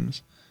both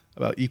games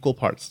about equal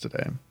parts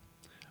today.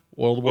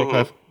 World of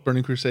Warcraft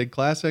Burning Crusade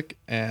Classic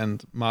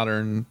and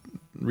modern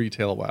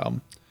retail WoW.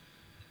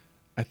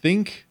 I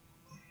think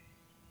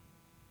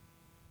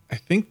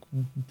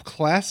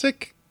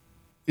Classic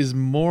is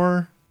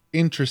more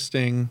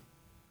interesting.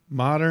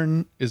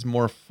 Modern is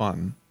more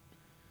fun.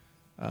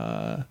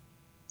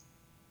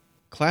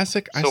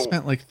 Classic, I So-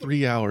 spent like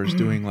 3 hours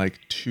doing like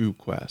 2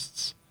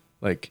 quests.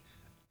 Like,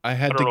 I I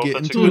had don't to know if get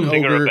that's a into good an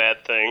thing or a ogre.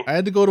 bad thing. I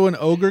had to go to an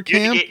ogre You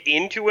had camp. to get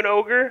into an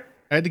ogre?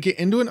 I had to get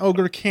into an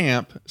ogre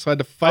camp, so I had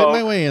to fight Oh.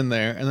 my way in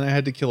there, and then I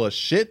had to kill a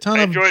shit ton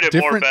I of enjoyed it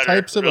more different better,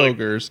 types of really.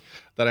 ogres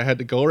that I had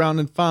to go around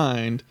and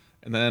find.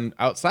 And then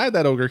outside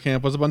that ogre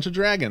camp was a bunch of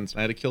dragons, and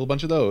I had to kill a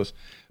bunch of those.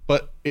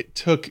 But it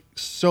took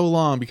so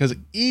long because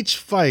each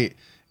fight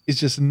is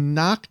just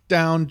knock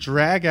down,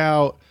 drag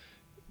out,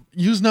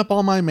 using up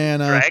all my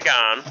mana, Drag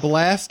on.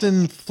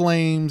 blasting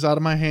flames out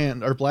of my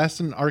hand, or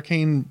blasting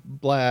arcane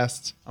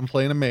blasts. I'm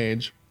playing a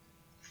mage.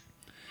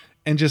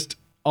 And just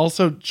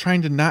also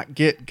trying to not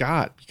get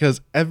got,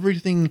 because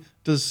everything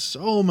does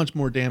so much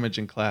more damage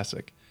in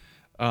Classic.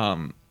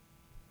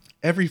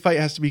 Every fight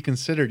has to be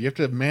considered. You have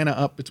to have mana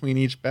up between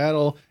each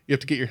battle. You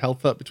have to get your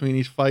health up between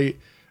each fight.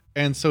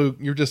 And so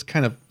you're just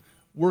kind of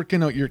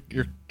working out, you're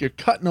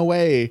cutting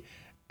away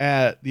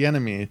at the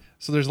enemy.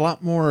 So there's a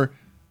lot more,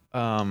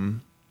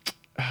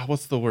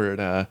 what's the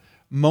word?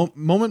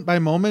 Moment by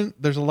moment,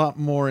 there's a lot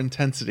more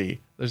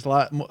intensity There's a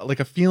lot more, like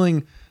a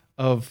feeling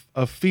of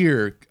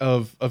fear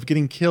of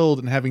getting killed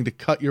and having to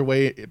cut your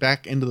way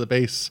back into the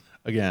base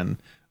again,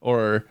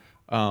 or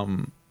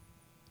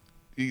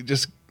you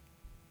just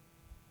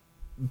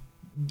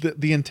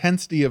the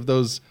intensity of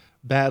those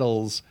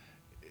battles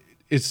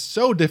is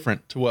so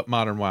different to what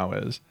Modern WoW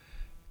is.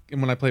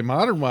 And when I play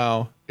Modern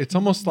WoW, it's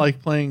almost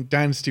like playing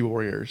Dynasty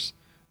Warriors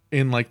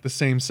in like the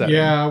same setting.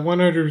 Yeah,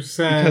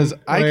 100%. Because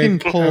I can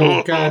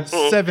pull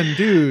 7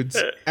 dudes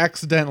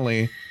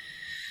accidentally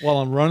while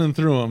I'm running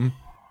through them,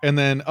 and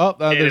then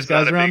there's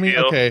guys around me.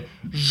 Deal. Okay,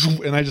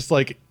 and I just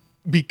like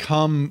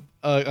become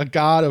a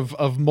god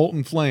of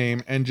molten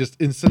flame and just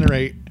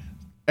incinerate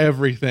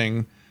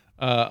everything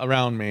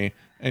around me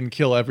and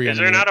kill every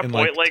enemy. Is there not a in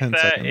point like 10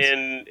 that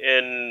seconds.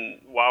 in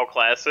WoW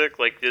Classic?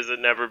 Like, does it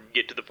never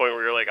get to the point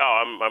where you're like,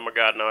 oh, I'm a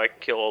god now, I can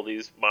kill all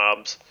these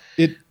mobs?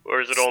 Or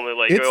is it only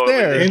like it's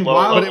there, in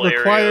WoW, but it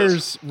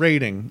requires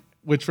raiding,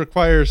 which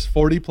requires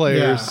 40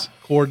 players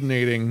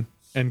coordinating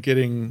and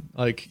getting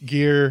like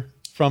gear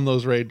from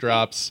those raid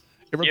drops.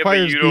 It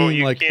requires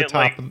being like the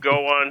top. Like,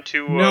 go on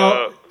to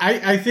no.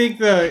 I think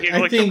the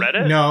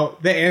Reddit? No.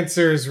 The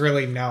answer is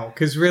really no,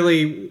 because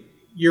really.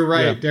 You're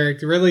right,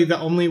 Derek. Really, the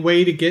only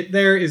way to get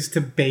there is to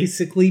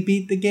basically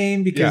beat the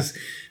game, because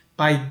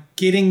by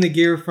getting the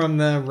gear from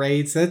the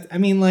raids,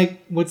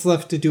 what's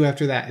left to do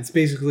after that? It's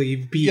basically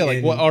beating. Yeah,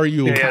 like what are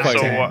you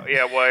fighting? Why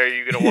are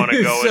you going to want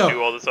to go and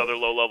do all this other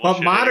low level shit?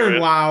 But Modern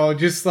WoW,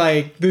 just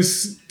like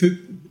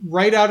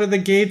right out of the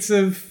gates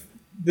of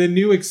the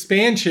new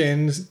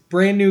expansions,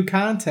 brand new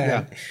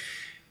content,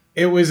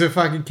 it was a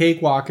fucking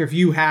cakewalk. If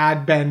you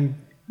had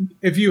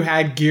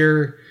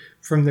gear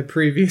from the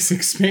previous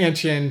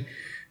expansion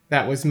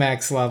that was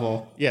max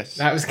level. Yes.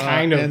 That was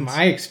kind of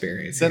my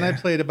experience. Then I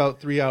played about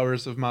 3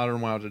 hours of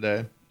Modern WoW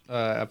today.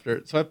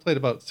 So I played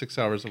about 6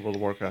 hours of World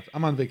of Warcraft.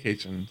 I'm on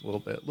vacation a little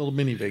bit, little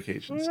mini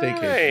vacation,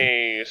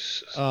 staycation.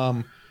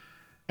 Nice.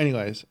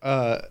 Anyways,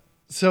 wow,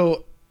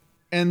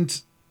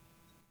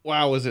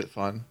 was it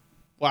fun?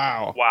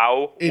 Wow.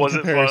 Wow. Was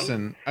it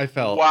fun? I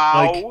felt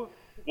wow.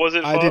 Was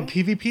it fun? I did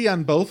PvP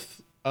on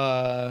both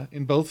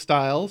in both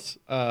styles.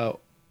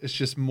 It's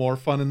just more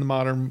fun in the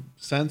modern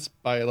sense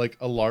by like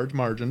a large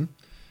margin.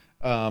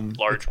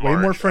 It's way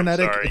more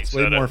frenetic.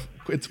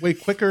 It's way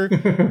quicker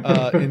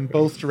in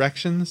both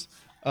directions.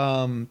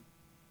 And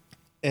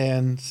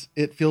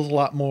it feels a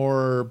lot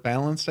more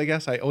balanced, I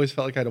guess. I always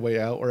felt like I had a way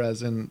out,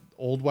 whereas in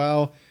old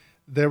WoW,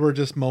 there were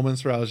just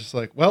moments where I was just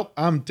like, well,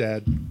 I'm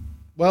dead.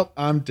 Well,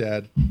 I'm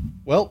dead.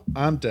 Well,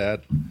 I'm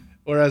dead.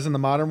 Whereas in the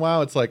modern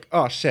WoW, it's like,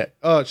 oh shit.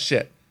 Oh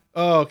shit.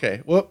 Oh,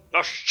 okay. Whoop.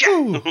 Oh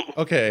shit.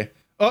 Okay.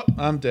 Oh,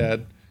 I'm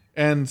dead.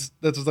 And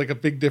that was like a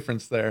big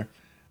difference there.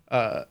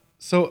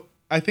 So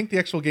I think the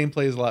actual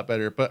gameplay is a lot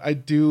better, but I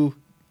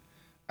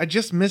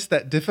just miss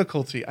that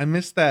difficulty. I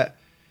miss that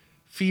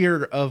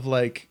fear of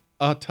like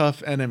a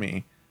tough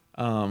enemy.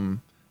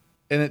 And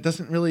it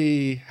doesn't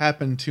really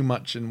happen too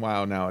much in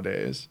WoW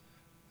nowadays.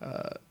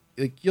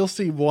 Like you'll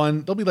see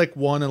there'll be like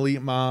one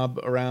elite mob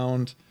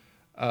around,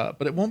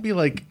 but it won't be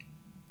like,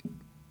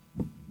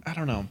 I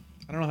don't know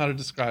how to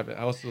describe it.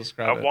 How else to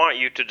describe it? I want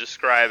you to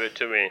describe it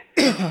to me.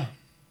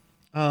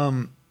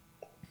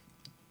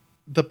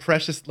 The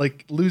precious,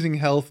 like losing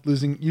health,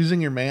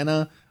 using your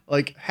mana,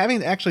 like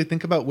having to actually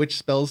think about which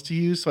spells to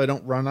use so I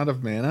don't run out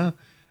of mana,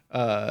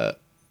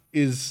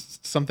 is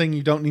something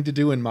you don't need to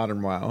do in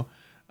Modern WoW,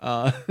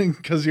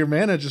 because your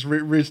mana just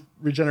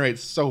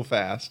regenerates so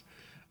fast.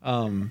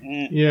 No.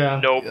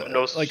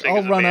 Like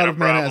I'll run out of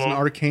mana as an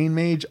arcane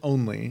mage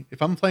only.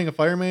 If I'm playing a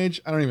fire mage,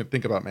 I don't even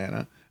think about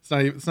mana.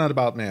 It's not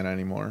about mana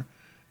anymore.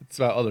 It's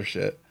about other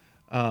shit.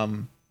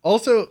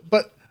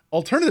 But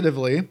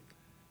alternatively,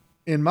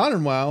 in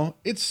Modern WoW,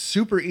 it's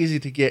super easy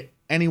to get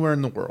anywhere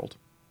in the world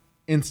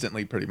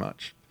instantly, pretty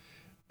much.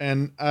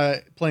 And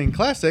playing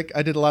Classic,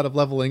 I did a lot of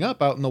leveling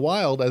up out in the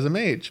wild as a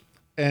mage.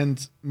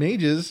 And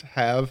mages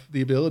have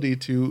the ability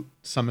to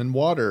summon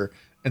water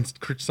and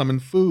summon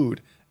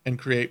food and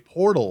create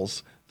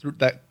portals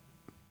that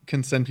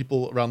can send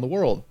people around the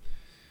world.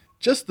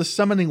 Just the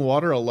summoning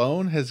water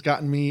alone has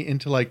gotten me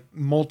into like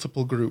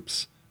multiple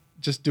groups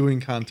just doing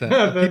content.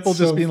 People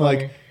just being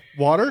funny. Like,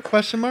 water? ?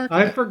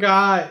 I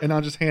forgot. And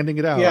I'm just handing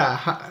it out.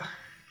 Yeah.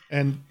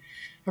 And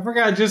I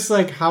forgot just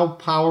like how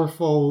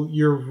powerful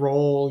your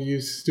role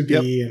used to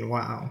be in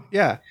WoW.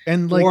 Yeah.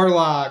 And like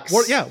warlocks.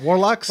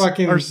 Warlocks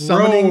are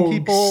summoning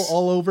people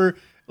all over.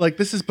 Like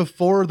this is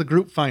before the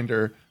group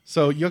finder.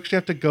 So you actually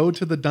have to go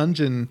to the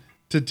dungeon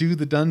to do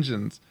the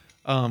dungeons.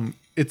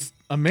 It's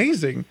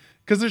amazing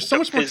because there's so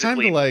much more time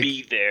to like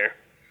be there.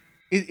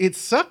 It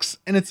sucks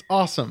and it's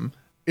awesome.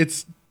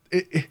 Because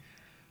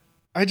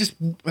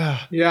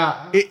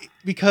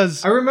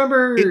I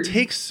remember it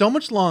takes so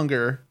much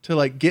longer to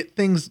like get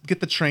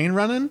the train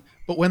running,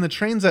 but when the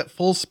train's at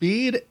full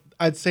speed,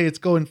 I'd say it's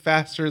going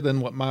faster than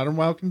what Modern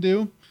WoW can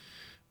do.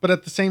 But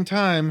at the same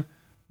time,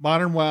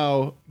 Modern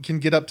WoW can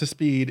get up to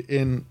speed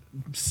in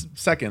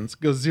seconds,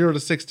 goes 0 to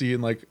 60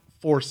 in like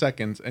 4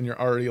 seconds, and you're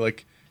already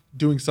like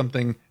doing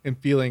something and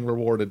feeling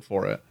rewarded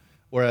for it.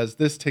 Whereas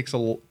this takes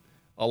a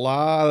a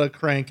lot of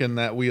cranking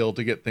that wheel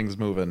to get things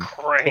moving.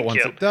 But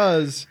once it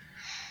does,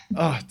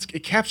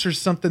 it captures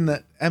something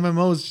that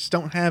MMOs just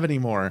don't have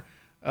anymore.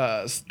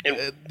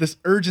 This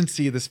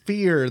urgency, this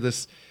fear,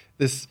 this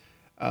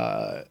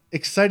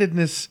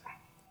excitedness.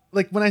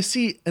 Like when I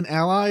see an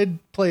allied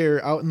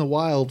player out in the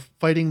wild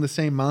fighting the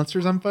same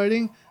monsters I'm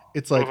fighting,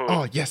 it's like,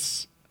 oh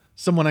yes,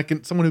 someone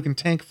who can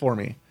tank for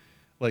me.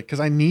 Like,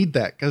 because I need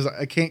that, because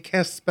I can't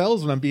cast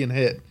spells when I'm being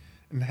hit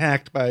and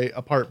hacked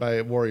apart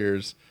by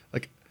warriors.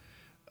 Like,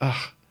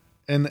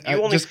 and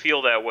you only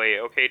feel that way,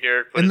 okay,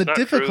 Derek? But and it's the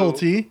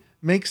difficulty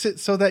makes it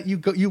so that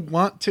you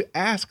want to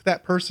ask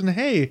that person,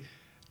 hey,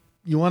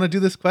 you want to do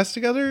this quest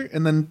together,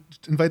 and then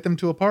invite them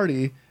to a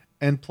party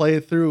and play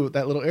through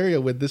that little area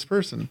with this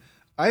person.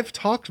 I've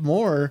talked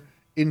more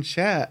in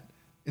chat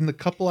in the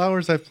couple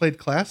hours I've played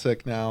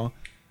Classic now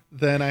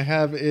than I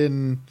have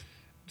in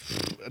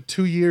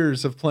 2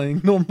 years of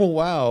playing normal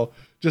WoW,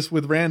 just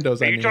with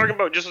randos. Are you talking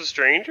about just with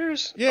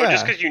strangers? Yeah. Or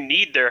just because you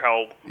need their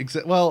help?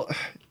 Well,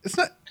 it's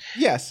not.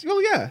 Yes.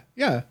 Well,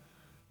 yeah.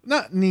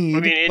 Not need. I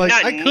mean, like,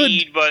 not I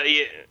need, but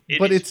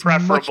it's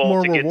preferable much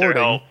more to get rewarding. their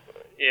help.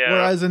 Yeah.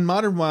 Whereas in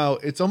Modern WoW,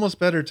 it's almost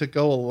better to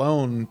go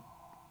alone.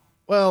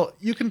 Well,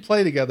 you can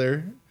play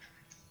together.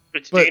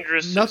 It's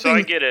dangerous, so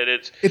I get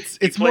it.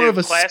 It's more of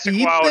a classic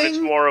speed WoW, thing. and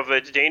it's more of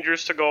it's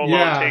dangerous to go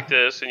alone. Take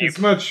this, and it's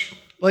much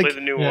like play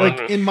the new like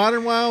one. in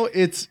Modern WoW,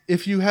 it's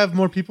if you have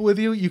more people with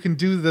you, you can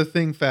do the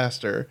thing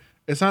faster.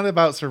 It's not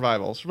about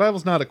survival.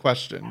 Survival's not a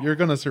question. You're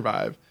gonna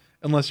survive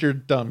unless you're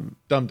dumb,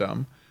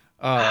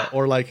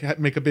 or like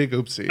make a big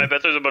oopsie. I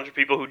bet there's a bunch of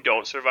people who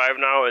don't survive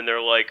now, and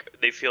they're like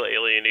they feel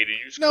alienated.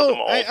 You just call them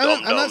all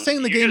dum-dums. I'm not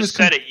saying the game is.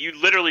 You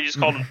literally just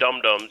called them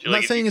dum-dums. I'm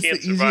not saying it's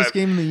the easiest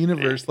game in the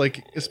universe.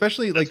 Like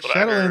especially like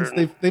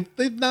Shadowlands,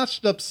 they've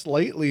notched up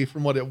slightly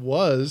from what it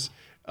was.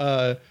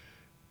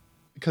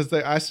 Because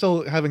I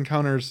still have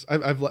encounters.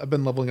 I've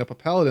been leveling up a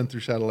paladin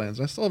through Shadowlands.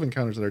 And I still have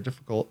encounters that are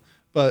difficult,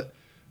 but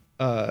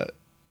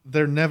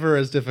they're never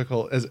as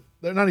difficult as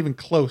they're not even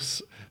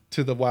close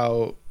to the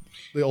WoW.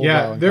 The old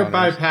WoW they're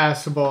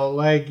bypassable.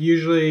 Like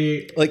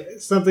usually, like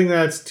something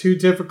that's too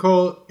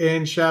difficult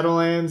in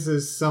Shadowlands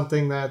is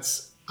something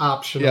that's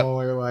optional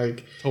or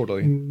like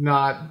totally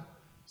not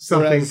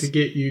something to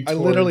get you. I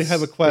literally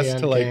have a quest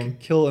to like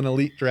kill an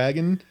elite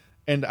dragon,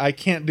 and I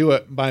can't do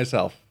it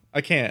myself. I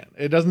can't.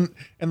 It doesn't,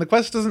 and the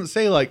quest doesn't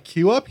say like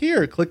queue up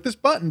here, click this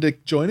button to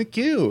join a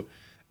queue.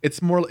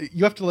 It's more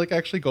you have to like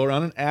actually go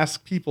around and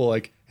ask people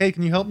like, hey,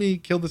 can you help me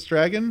kill this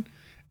dragon?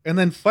 And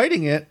then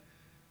fighting it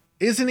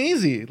isn't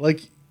easy.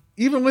 Like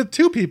even with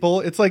 2 people,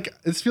 it's like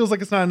it feels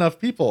like it's not enough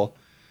people.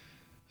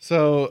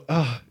 So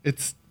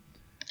it's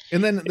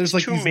and then there's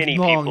like these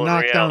long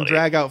knockdown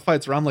drag out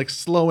fights where I'm like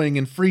slowing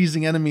and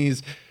freezing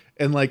enemies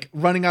and like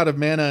running out of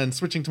mana and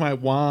switching to my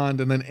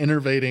wand and then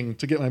innervating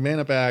to get my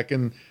mana back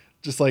and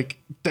just like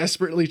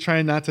desperately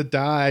trying not to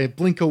die,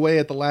 blink away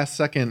at the last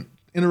second,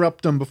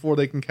 interrupt them before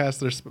they can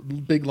cast their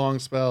big long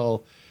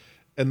spell,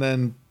 and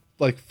then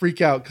like freak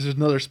out because there's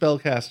another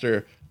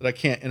spellcaster that I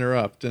can't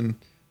interrupt, and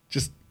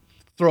just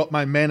throw up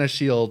my mana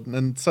shield, and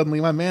then suddenly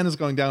my mana's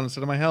going down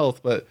instead of my health,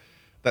 but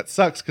that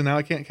sucks because now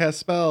I can't cast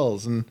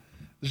spells, and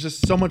there's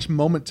just so much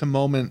moment to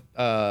moment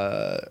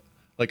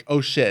like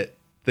oh shit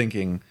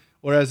thinking.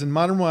 Whereas in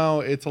Modern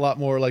WoW, it's a lot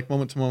more like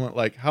moment to moment,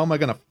 like how am I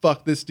gonna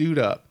fuck this dude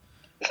up?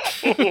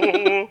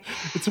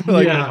 It's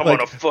like, I'm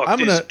gonna fuck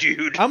this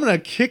dude. I'm gonna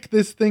kick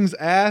this thing's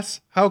ass.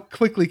 How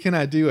quickly can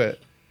I do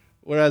it?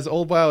 Whereas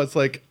old WoW, it's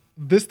like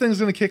this thing's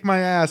gonna kick my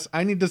ass.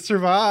 I need to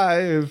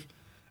survive.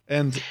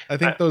 And I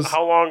think those.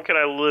 How long can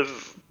I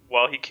live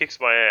while he kicks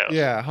my ass?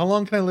 Yeah, how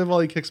long can I live while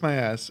he kicks my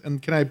ass? And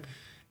can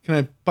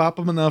I bop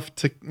him enough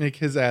to make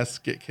his ass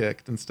get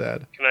kicked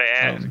instead? Can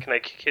I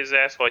kick his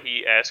ass while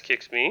he ass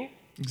kicks me?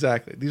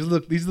 Exactly. These are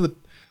the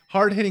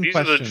hard hitting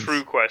questions. These are the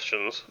true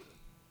questions.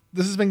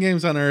 This has been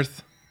Games on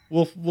Earth.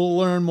 We'll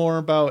learn more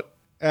about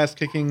ass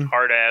kicking,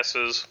 hard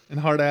asses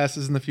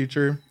in the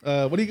future.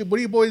 What do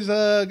you boys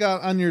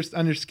got on your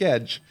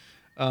sketch?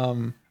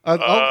 I'll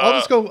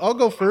just go. I'll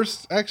go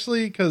first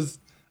actually because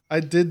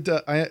I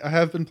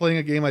have been playing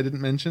a game I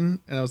didn't mention,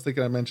 and I was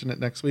thinking I'd mention it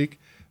next week.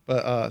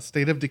 But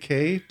State of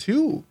Decay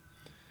 2.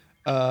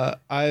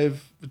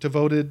 I've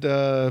devoted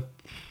a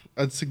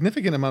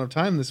significant amount of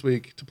time this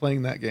week to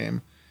playing that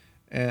game,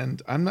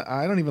 and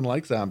I don't even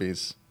like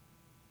zombies.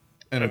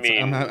 And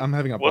I'm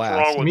having a blast.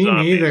 What's wrong with Me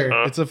zombies, neither.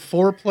 Huh? It's a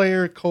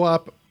 4-player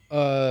co-op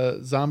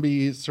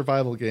zombie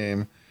survival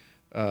game,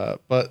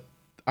 but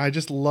I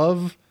just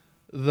love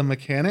the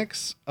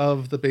mechanics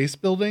of the base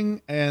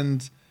building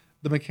and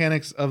the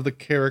mechanics of the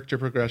character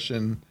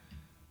progression,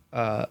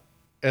 and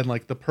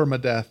like the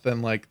permadeath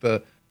and like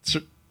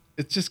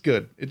it's just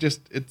good. It's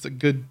a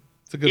good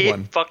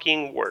one. It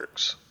fucking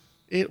works.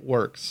 It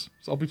works.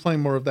 So I'll be playing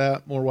more of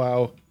that, more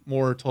WoW,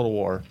 more Total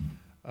War.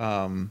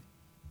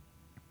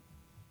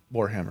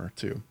 Warhammer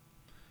too.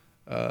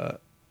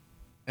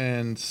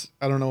 And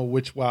I don't know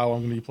which WoW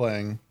I'm going to be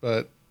playing,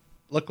 but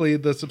luckily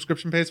the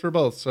subscription pays for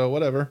both, so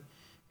whatever.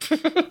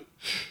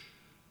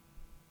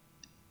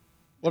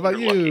 What about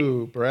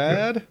you,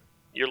 Brad?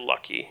 You're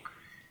lucky.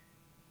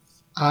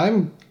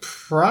 I'm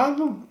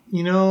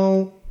probably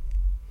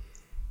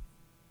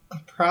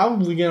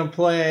gonna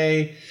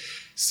play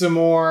some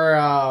more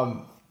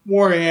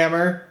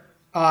Warhammer.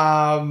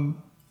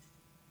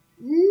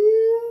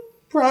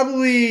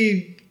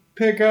 Probably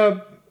pick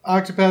up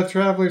Octopath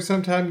Traveler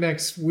sometime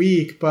next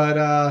week,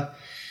 but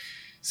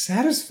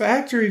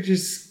Satisfactory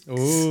just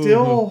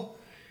still.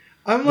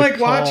 I'm like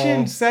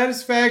watching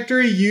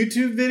Satisfactory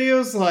YouTube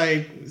videos,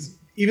 like,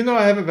 even though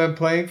I haven't been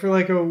playing for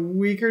like a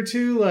week or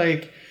two,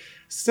 like,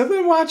 still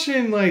been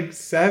watching like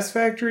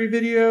Satisfactory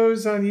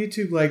videos on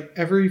YouTube like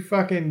every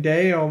fucking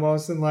day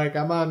almost, and like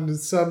I'm on the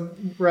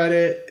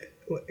subreddit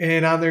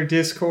and on their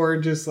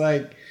Discord just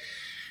like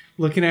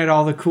looking at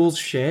all the cool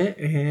shit,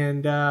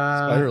 and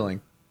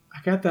spiraling. I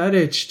got that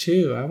itch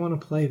too. I want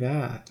to play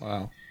that.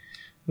 Wow.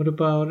 What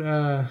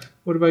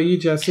about you,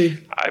 Jesse?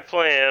 I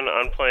plan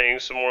on playing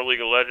some more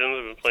League of Legends.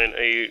 I've been playing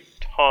a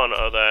ton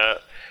of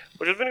that,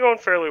 which has been going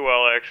fairly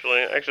well,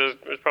 actually. Actually,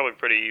 it's probably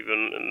pretty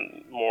even,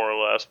 and more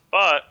or less,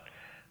 but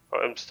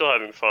I'm still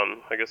having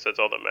fun. I guess that's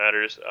all that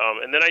matters.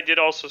 And then I did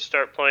also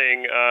start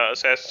playing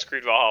Assassin's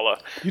Creed Valhalla.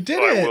 You did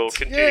so it! I will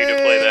continue to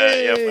play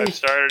that. Yep, I've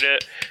started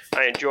it.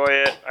 I enjoy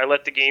it. I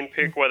let the game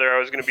pick whether I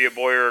was going to be a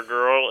boy or a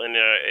girl, and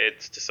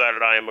it's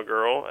decided I am a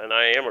girl, and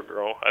I am a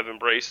girl. I've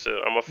embraced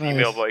it. I'm a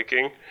female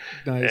Viking,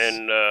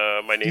 and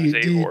my name's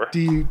Eivor.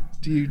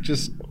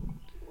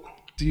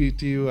 Do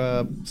you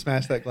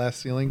smash that glass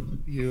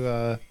ceiling?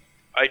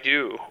 I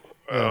do.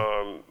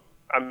 Yeah.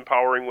 I'm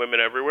empowering women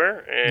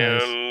everywhere,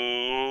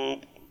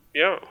 and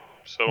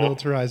so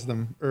militarize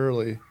them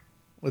early.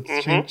 Let's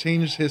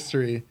change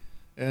history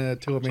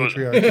to a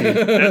matriarchy.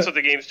 That's what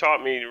the game's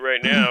taught me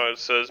right now. It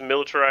says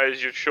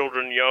militarize your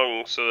children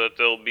young so that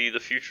they'll be the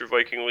future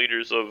Viking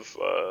leaders of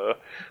the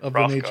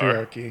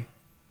matriarchy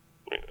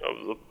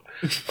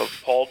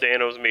of Paul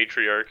Dano's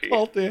matriarchy.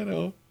 Paul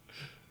Dano.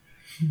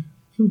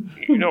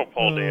 You know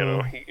Paul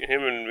Dano.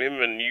 Him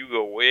and you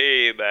go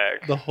way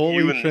back. The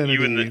Holy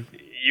Trinity.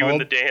 You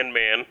and the Dan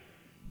man.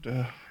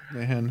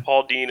 Man.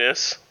 Paul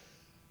Dinas.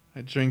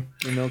 I drink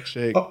the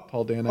milkshake,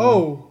 Paul Dano.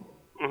 Oh.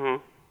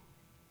 Mm-hmm.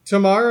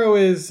 Tomorrow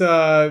is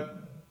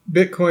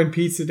Bitcoin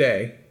Pizza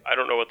Day. I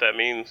don't know what that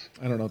means.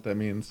 I don't know what that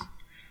means.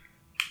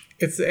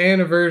 It's the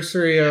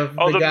anniversary of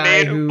the guy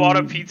man who bought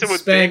a pizza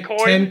with spent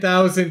Bitcoin?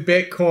 10,000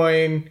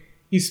 Bitcoin.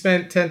 He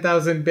spent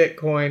 10,000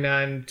 Bitcoin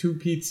on 2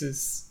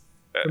 pizzas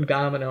from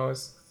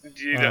Domino's.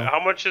 Dude, how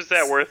much is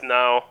that worth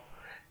now?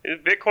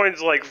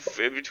 Bitcoin's like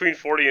between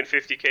 40 and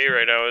 50K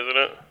right now, isn't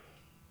it?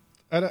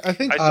 I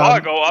think I saw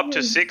it go up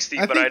to 60,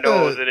 but I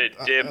know that it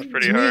dipped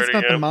pretty hard. It's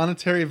not the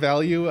monetary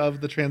value of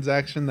the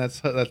transaction that's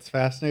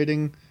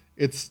fascinating.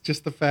 It's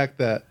just the fact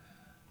that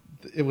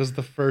it was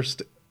the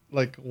first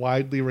like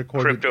widely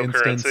recorded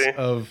instance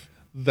of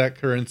that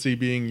currency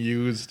being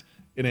used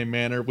in a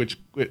manner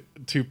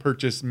to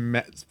purchase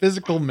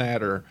physical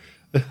matter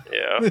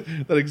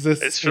that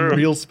exists in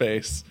real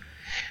space.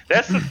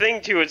 That's the thing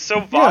too. It's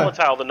so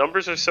volatile. The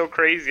numbers are so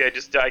crazy. I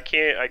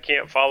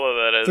can't follow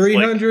that as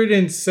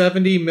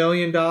 $370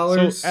 million.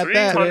 So at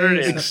that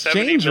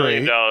exchange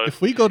rate,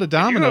 if we go to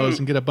Domino's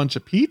and get a bunch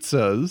of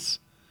pizzas,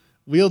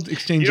 we'll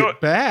exchange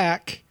it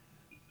back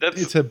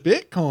to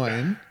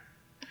Bitcoin.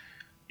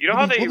 You know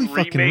how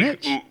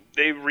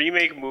they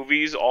remake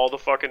movies all the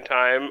fucking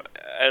time,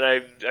 and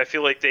I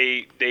feel like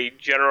they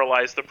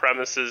generalize the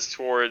premises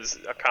towards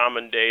a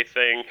common day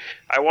thing.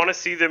 I want to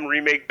see them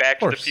remake Back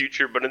to the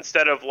Future, but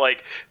instead of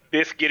like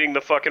Biff getting the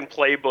fucking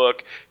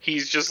playbook,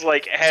 he's just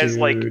like he's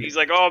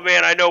like, oh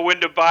man, I know when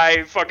to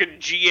buy fucking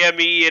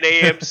GME and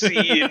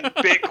AMC and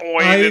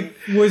Bitcoin.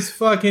 I was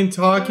fucking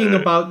talking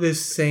about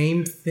this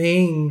same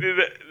thing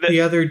the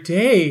other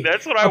day.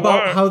 That's what I want.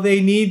 About how they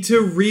need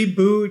to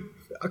reboot.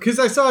 Because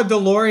I saw a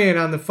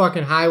DeLorean on the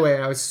fucking highway,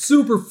 and I was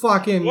super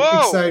fucking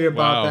excited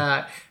about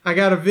that. I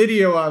got a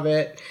video of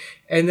it,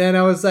 and then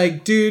I was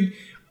like, dude,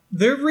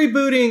 they're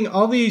rebooting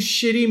all these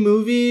shitty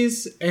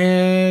movies,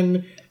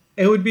 and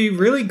it would be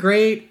really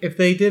great if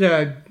they did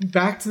a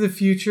Back to the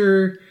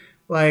Future,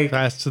 like,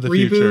 Fast to the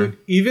reboot, Future.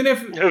 Even if...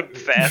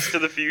 Fast to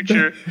the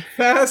Future.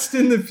 Fast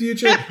in the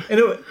Future.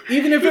 And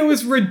even if it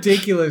was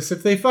ridiculous,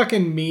 if they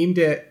fucking memed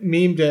it,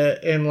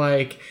 and,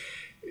 like,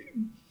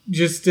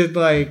 just did,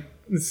 like,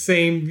 the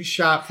same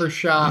shot for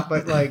shot,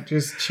 but like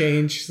just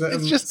change some of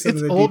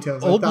the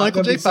details. Old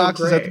Michael J. Fox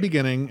is at the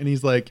beginning, and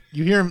he's like,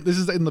 you hear him. This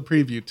is in the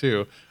preview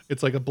too.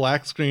 It's like a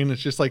black screen.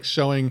 It's just like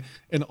showing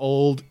an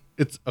old.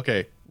 It's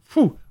okay.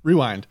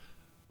 Rewind.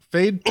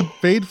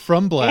 Fade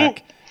from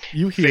black.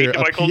 You hear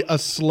a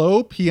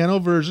slow piano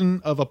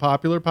version of a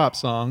popular pop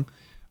song,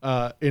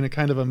 in a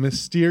kind of a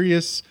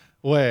mysterious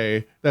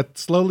way that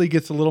slowly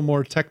gets a little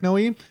more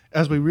techno-y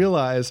as we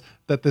realize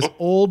that this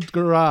old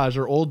garage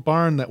or old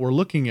barn that we're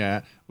looking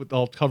at, with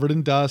all covered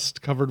in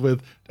dust, covered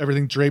with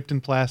everything draped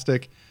in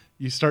plastic,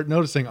 you start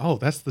noticing, oh,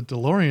 that's the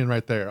DeLorean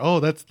right there.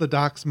 Oh, that's the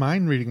Doc's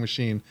mind reading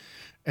machine.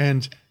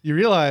 And you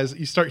realize,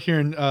 you start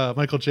hearing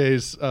Michael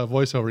J's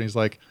voiceover, and he's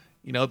like,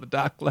 you know, the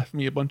Doc left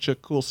me a bunch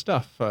of cool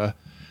stuff,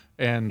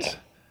 and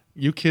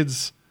you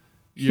kids,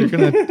 you're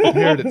going to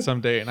inherit it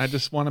someday, and I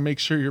just want to make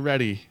sure you're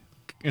ready.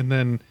 And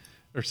then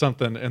or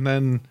something, and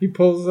then he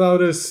pulls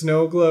out a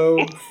snow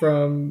globe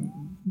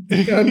from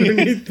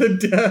underneath the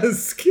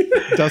desk,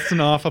 dusting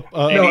off a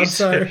no, I'm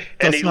sorry.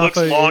 And he looks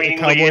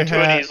longingly into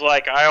it, and he's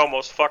like, I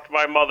almost fucked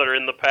my mother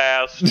in the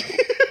past.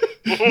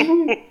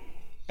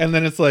 And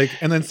then it's like,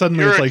 and then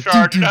suddenly You're it's in like,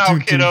 charge now,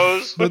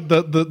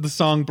 kiddos. the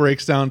song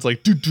breaks down. It's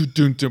like, and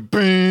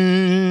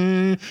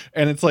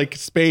it's like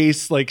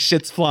space, like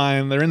shit's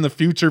flying. They're in the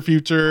future.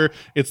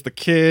 It's the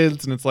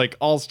kids, and it's like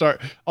all star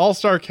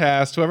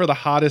cast. Whoever the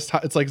hottest,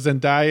 it's like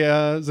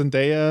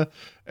Zendaya,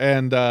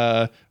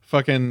 and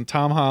fucking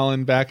Tom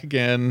Holland back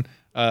again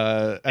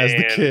as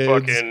the kids.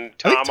 Fucking I think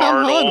Tom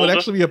Holland would Arnold.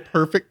 actually be a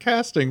perfect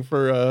casting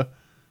for a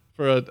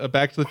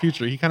Back to the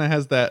Future. He kind of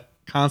has that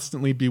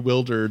constantly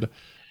bewildered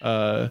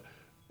look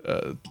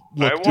to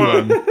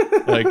him,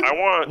 like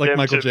them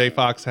Michael to- J.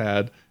 Fox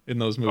had in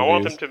those movies. I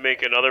want them to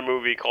make another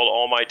movie called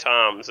All My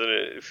Toms, and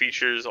it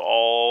features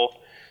all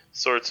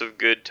sorts of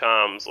good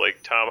Toms,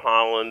 like Tom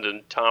Holland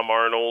and Tom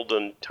Arnold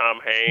and Tom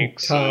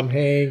Hanks. Tom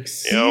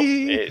Hanks. You know,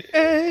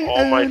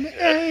 all my.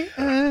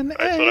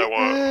 That's what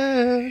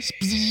I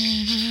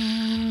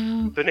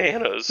want.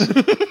 Bananas.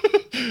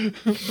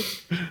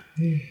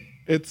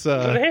 It's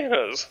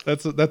Bananas.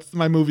 that's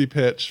my movie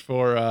pitch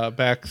for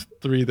Back for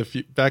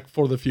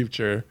the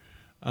Future.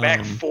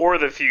 Back for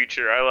the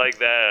Future. I like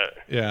that.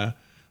 Yeah.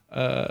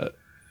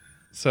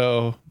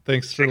 So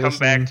thanks for They come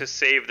listening. back to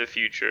save the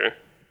future.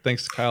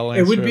 Thanks to Kyle.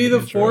 It would Langster be of the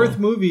intro. fourth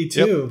movie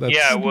too. Yep,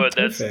 Yeah, it would.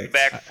 perfect.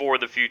 That's Back for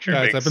the Future.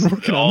 Guys, I've makes been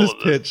working on all this of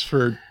pitch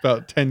for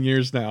about 10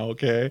 years now,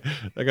 okay?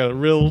 I got a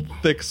real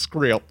thick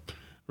script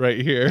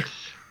right here.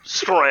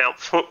 Scramp.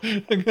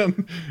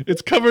 Again,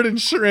 it's covered in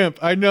shrimp.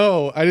 I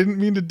know. I didn't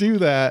mean to do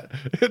that.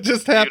 It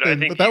just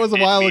happened. think But that you was a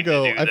did while mean to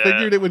ago. do I that.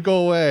 figured it would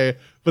go away,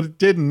 but it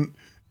didn't.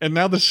 And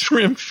now the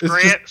shrimp is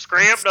just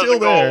Scramp still doesn't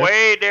there. go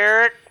away,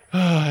 Derek.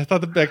 I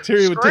thought the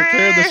bacteria would take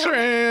care of the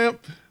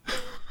shrimp.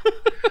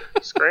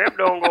 Scramp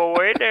don't go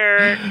away,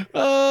 Derek.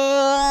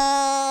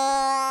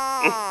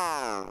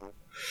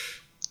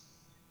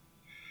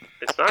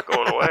 It's not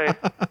going away.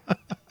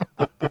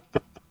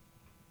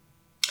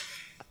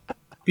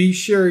 Be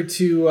sure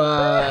to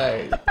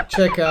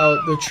check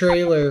out the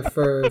trailer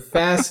for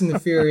Fast and the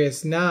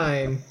Furious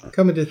 9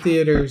 coming to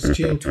theaters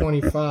June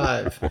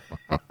 25.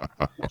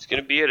 It's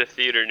gonna be at a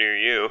theater near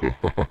you.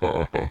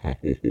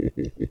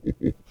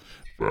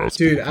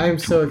 Dude, I'm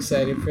so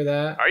excited for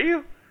that. Are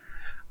you?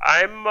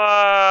 I'm. It's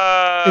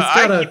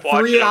got I a keep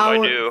watching 3 them. I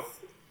hour- do.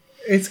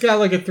 It's got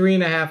like a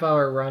 3.5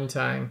 hour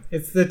runtime.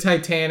 It's the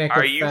Titanic.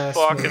 Are of you Fast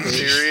fucking movies.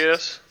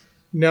 serious?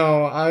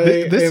 No, I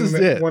This am is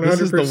it. 100%.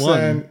 This is the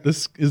one.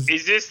 This is.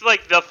 Is this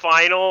like the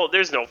final?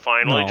 There's no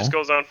final. No. It just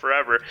goes on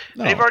forever.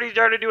 No. They've already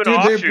started doing Dude, they're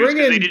offshoots because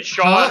bringing they did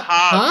Sean Hobbs.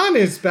 Han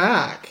is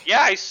back. Yeah,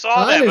 I saw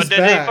Han that, is but did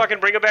they back. fucking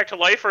bring him back to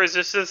life, or is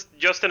this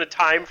just in a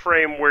time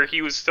frame where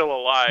he was still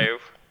alive?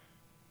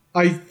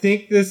 I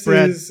think this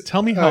Brad, is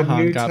tell me how a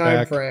Han new got time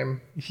back.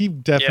 frame. He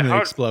definitely how-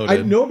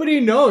 exploded. Nobody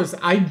knows.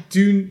 I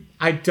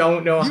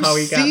don't know You how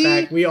he got see?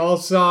 back. We all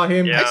saw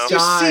him Yeah. die. You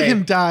see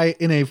him die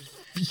in a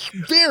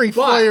very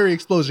fiery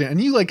explosion,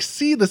 and you like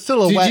see the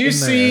silhouette. Did you in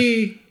there.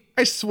 see?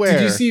 I swear.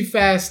 Did you see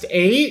Fast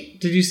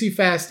 8? Did you see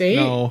Fast 8?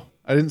 No,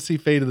 I didn't see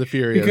Fate of the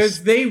Furious.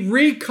 Because they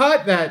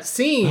recut that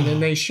scene and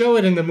they show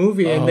it in the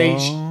movie, and they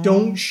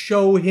don't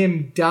show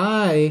him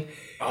die.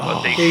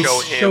 But They they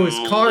show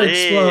his car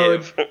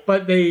live. explode,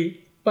 but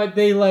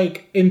they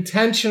like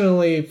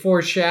intentionally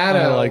foreshadow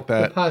I like the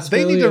that. They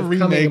possibility need to of coming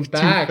remake Too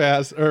back.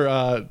 Fast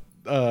or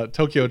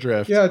Tokyo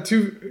Drift. Yeah,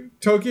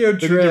 Tokyo They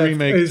Drift. need to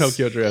remake is-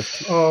 Tokyo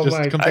Drift. Oh Just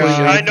my completely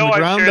God. I from know the I've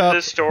ground shared up.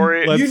 this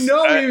story. Let's- You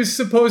know, I- he was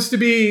supposed to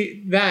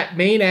be that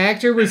main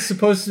actor was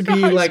supposed to be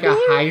like a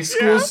high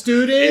school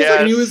student, Yes.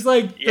 and he was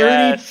like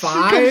Yes.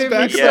 35. He comes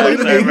back or to Yes, Later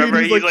something. I remember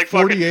he's he's like like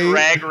fucking 48.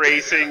 drag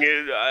racing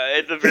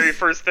at the very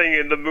first thing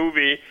in the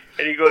movie,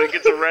 and he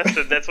gets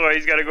arrested. That's why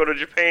he's got to go to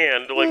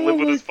Japan to like live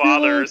with my his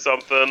father God. or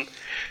something.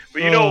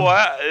 But you know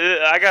what?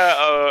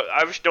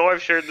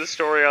 I've shared this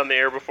story on the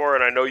air before,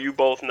 and I know you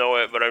both know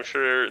it. But I'm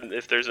sure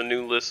if there's a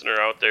new listener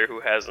out there who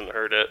hasn't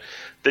heard it,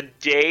 the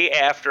day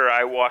after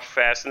I watched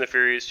Fast and the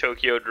Furious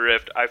Tokyo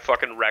Drift, I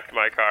fucking wrecked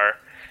my car.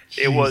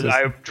 It was Jesus.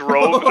 I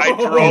drove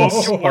to work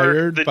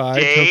Inspired the by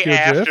day Tokyo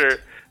after.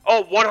 Drift?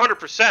 Oh,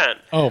 100%.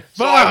 Oh,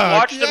 So I fuck,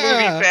 watched the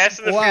yeah. movie Fast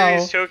and the Wow.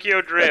 Furious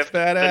Tokyo Drift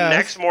That's the badass.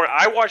 next morning.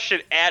 I watched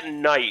it at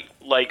night,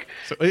 like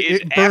So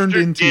it burned after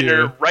into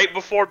dinner, you. right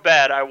before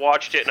bed. I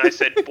watched it and I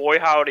said, "Boy,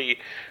 howdy,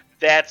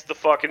 that's the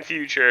fucking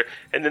future."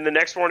 And then the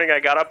next morning, I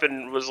got up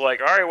and was like,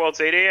 "All right, well,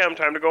 it's 8 a.m.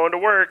 Time to go into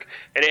work."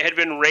 And it had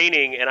been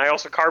raining, and I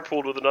also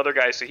carpooled with another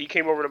guy, so he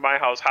came over to my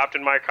house, hopped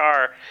in my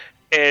car.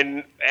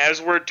 And as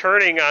we're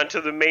turning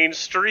onto the main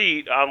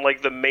street, on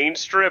like the main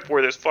strip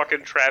where there's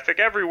fucking traffic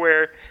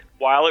everywhere,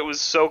 while it was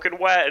soaking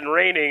wet and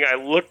raining, I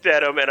looked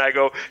at him and I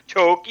go,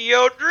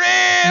 Tokyo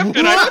Drift!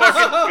 And I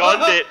fucking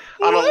gunned it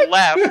on a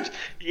left.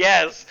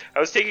 Yes, I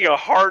was taking a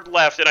hard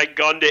left and I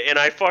gunned it and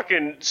I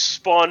fucking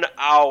spun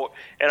out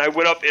and I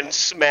went up and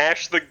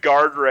smashed the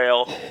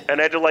guardrail and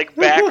I had to like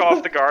back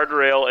off the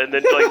guardrail and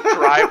then like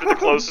drive to the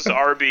closest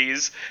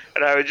Arby's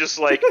and I was just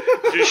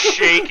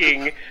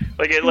shaking.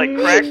 Like it like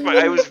cracked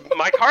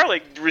my car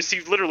like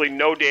received literally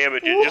no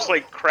damage. It just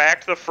like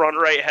cracked the front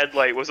right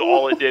headlight was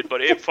all it did, but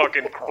it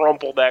fucking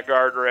crumpled that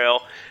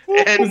guardrail.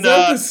 And was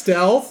that the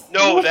Stealth?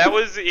 No, that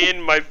was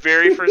in my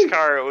very first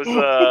car. It was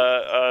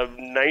a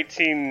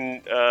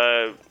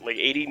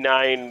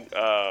 1989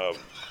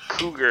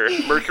 Cougar,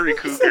 Mercury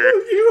Cougar.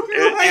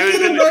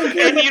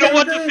 And you know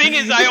what the thing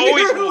is? I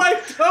always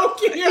like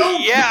Tokyo.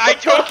 Yeah, I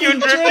Tokyo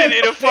drifted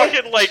in a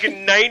fucking like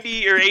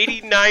 90 or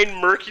 89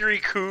 Mercury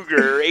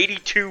Cougar, or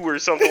 82 or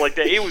something like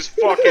that. It was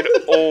fucking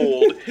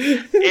old.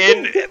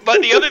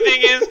 But the other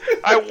thing is,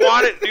 I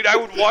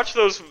would watch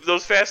those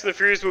Fast and the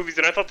Furious movies,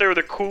 and I thought they were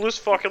the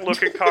coolest fucking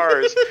looking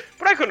cars,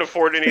 but I couldn't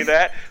afford any of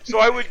that. So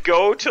I would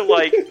go to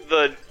like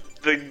the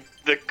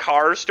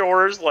car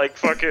stores like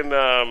fucking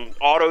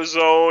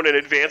AutoZone and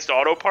Advanced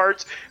Auto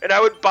Parts, and I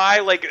would buy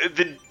like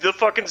the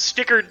fucking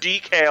sticker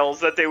decals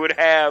that they would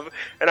have,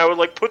 and I would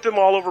like put them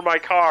all over my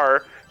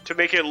car to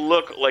make it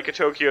look like a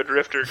Tokyo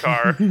Drifter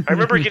car. I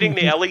remember getting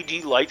the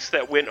LED lights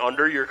that went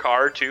under your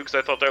car too, because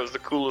I thought that was the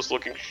coolest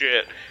looking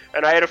shit.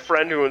 And I had a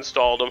friend who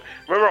installed them.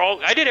 Remember,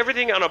 I did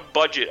everything on a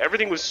budget.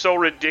 Everything was so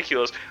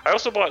ridiculous. I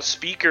also bought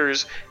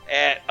speakers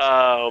at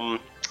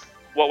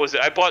what was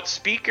it? I bought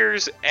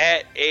speakers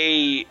at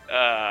a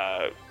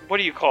what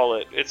do you call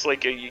it? It's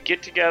like you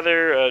get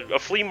together, a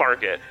flea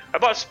market. I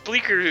bought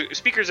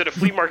speakers at a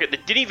flea market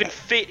that didn't even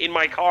fit in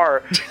my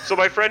car. So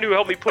my friend who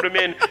helped me put them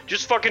in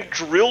just fucking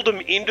drilled them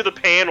into the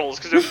panels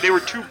because they were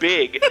too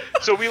big.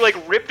 So we like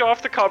ripped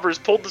off the covers,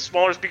 pulled the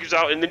smaller speakers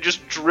out, and then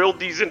just drilled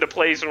these into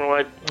place. And we're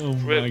like,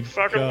 it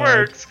fucking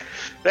works.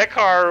 That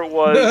car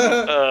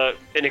was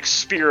an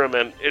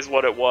experiment, is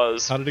what it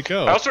was. How did it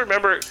go? I also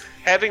remember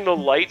having the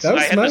lights.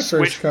 I had the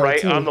switch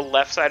right on the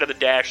left side of the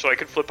dash so I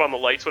could flip on the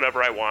lights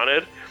whenever I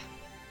wanted.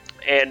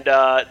 And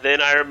then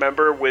I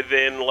remember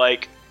within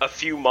like a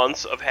few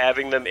months of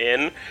having them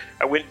in,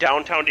 I went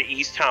downtown to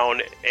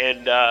Easttown,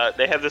 and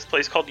they have this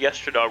place called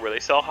Yesterdog where they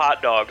sell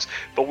hot dogs.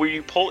 But when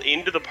you pull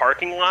into the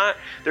parking lot,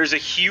 there's a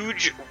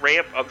huge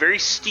ramp, a very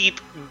steep,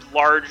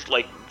 large,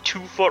 like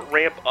 2-foot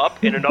ramp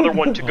up and another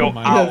one to go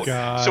out.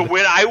 God. So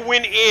when I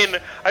went in,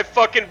 I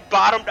fucking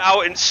bottomed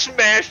out and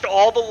smashed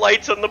all the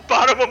lights on the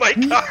bottom of my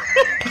car.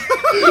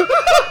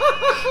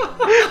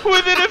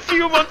 Within a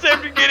few months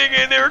after getting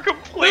in, they were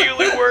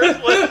completely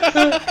worthless.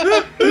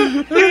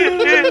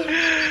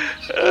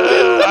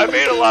 I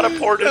made a lot of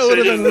poor decisions. That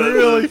would have been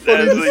really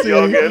funny to see.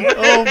 Youngin'.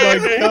 Oh my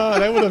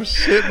god, I would have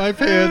shit my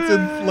pants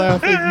and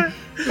laughing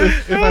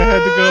if I had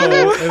to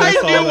go. I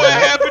knew what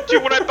happened to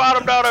when I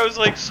bottomed out. I was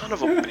like, son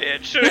of a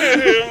bitch.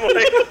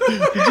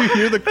 Did you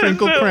hear the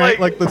crinkle crank,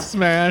 like the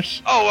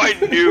smash? Oh, I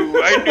knew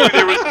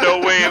there was no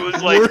way. It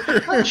was like,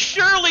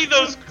 surely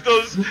those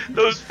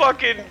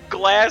fucking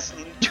glass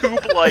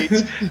tube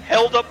lights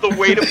held up the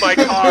weight of my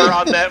car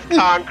on that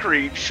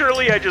concrete.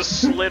 Surely I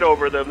just slid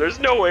over them. There's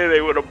no way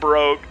they would have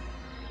broke.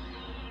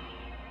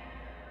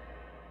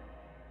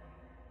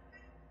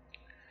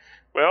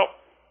 Well,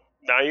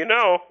 now you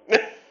know.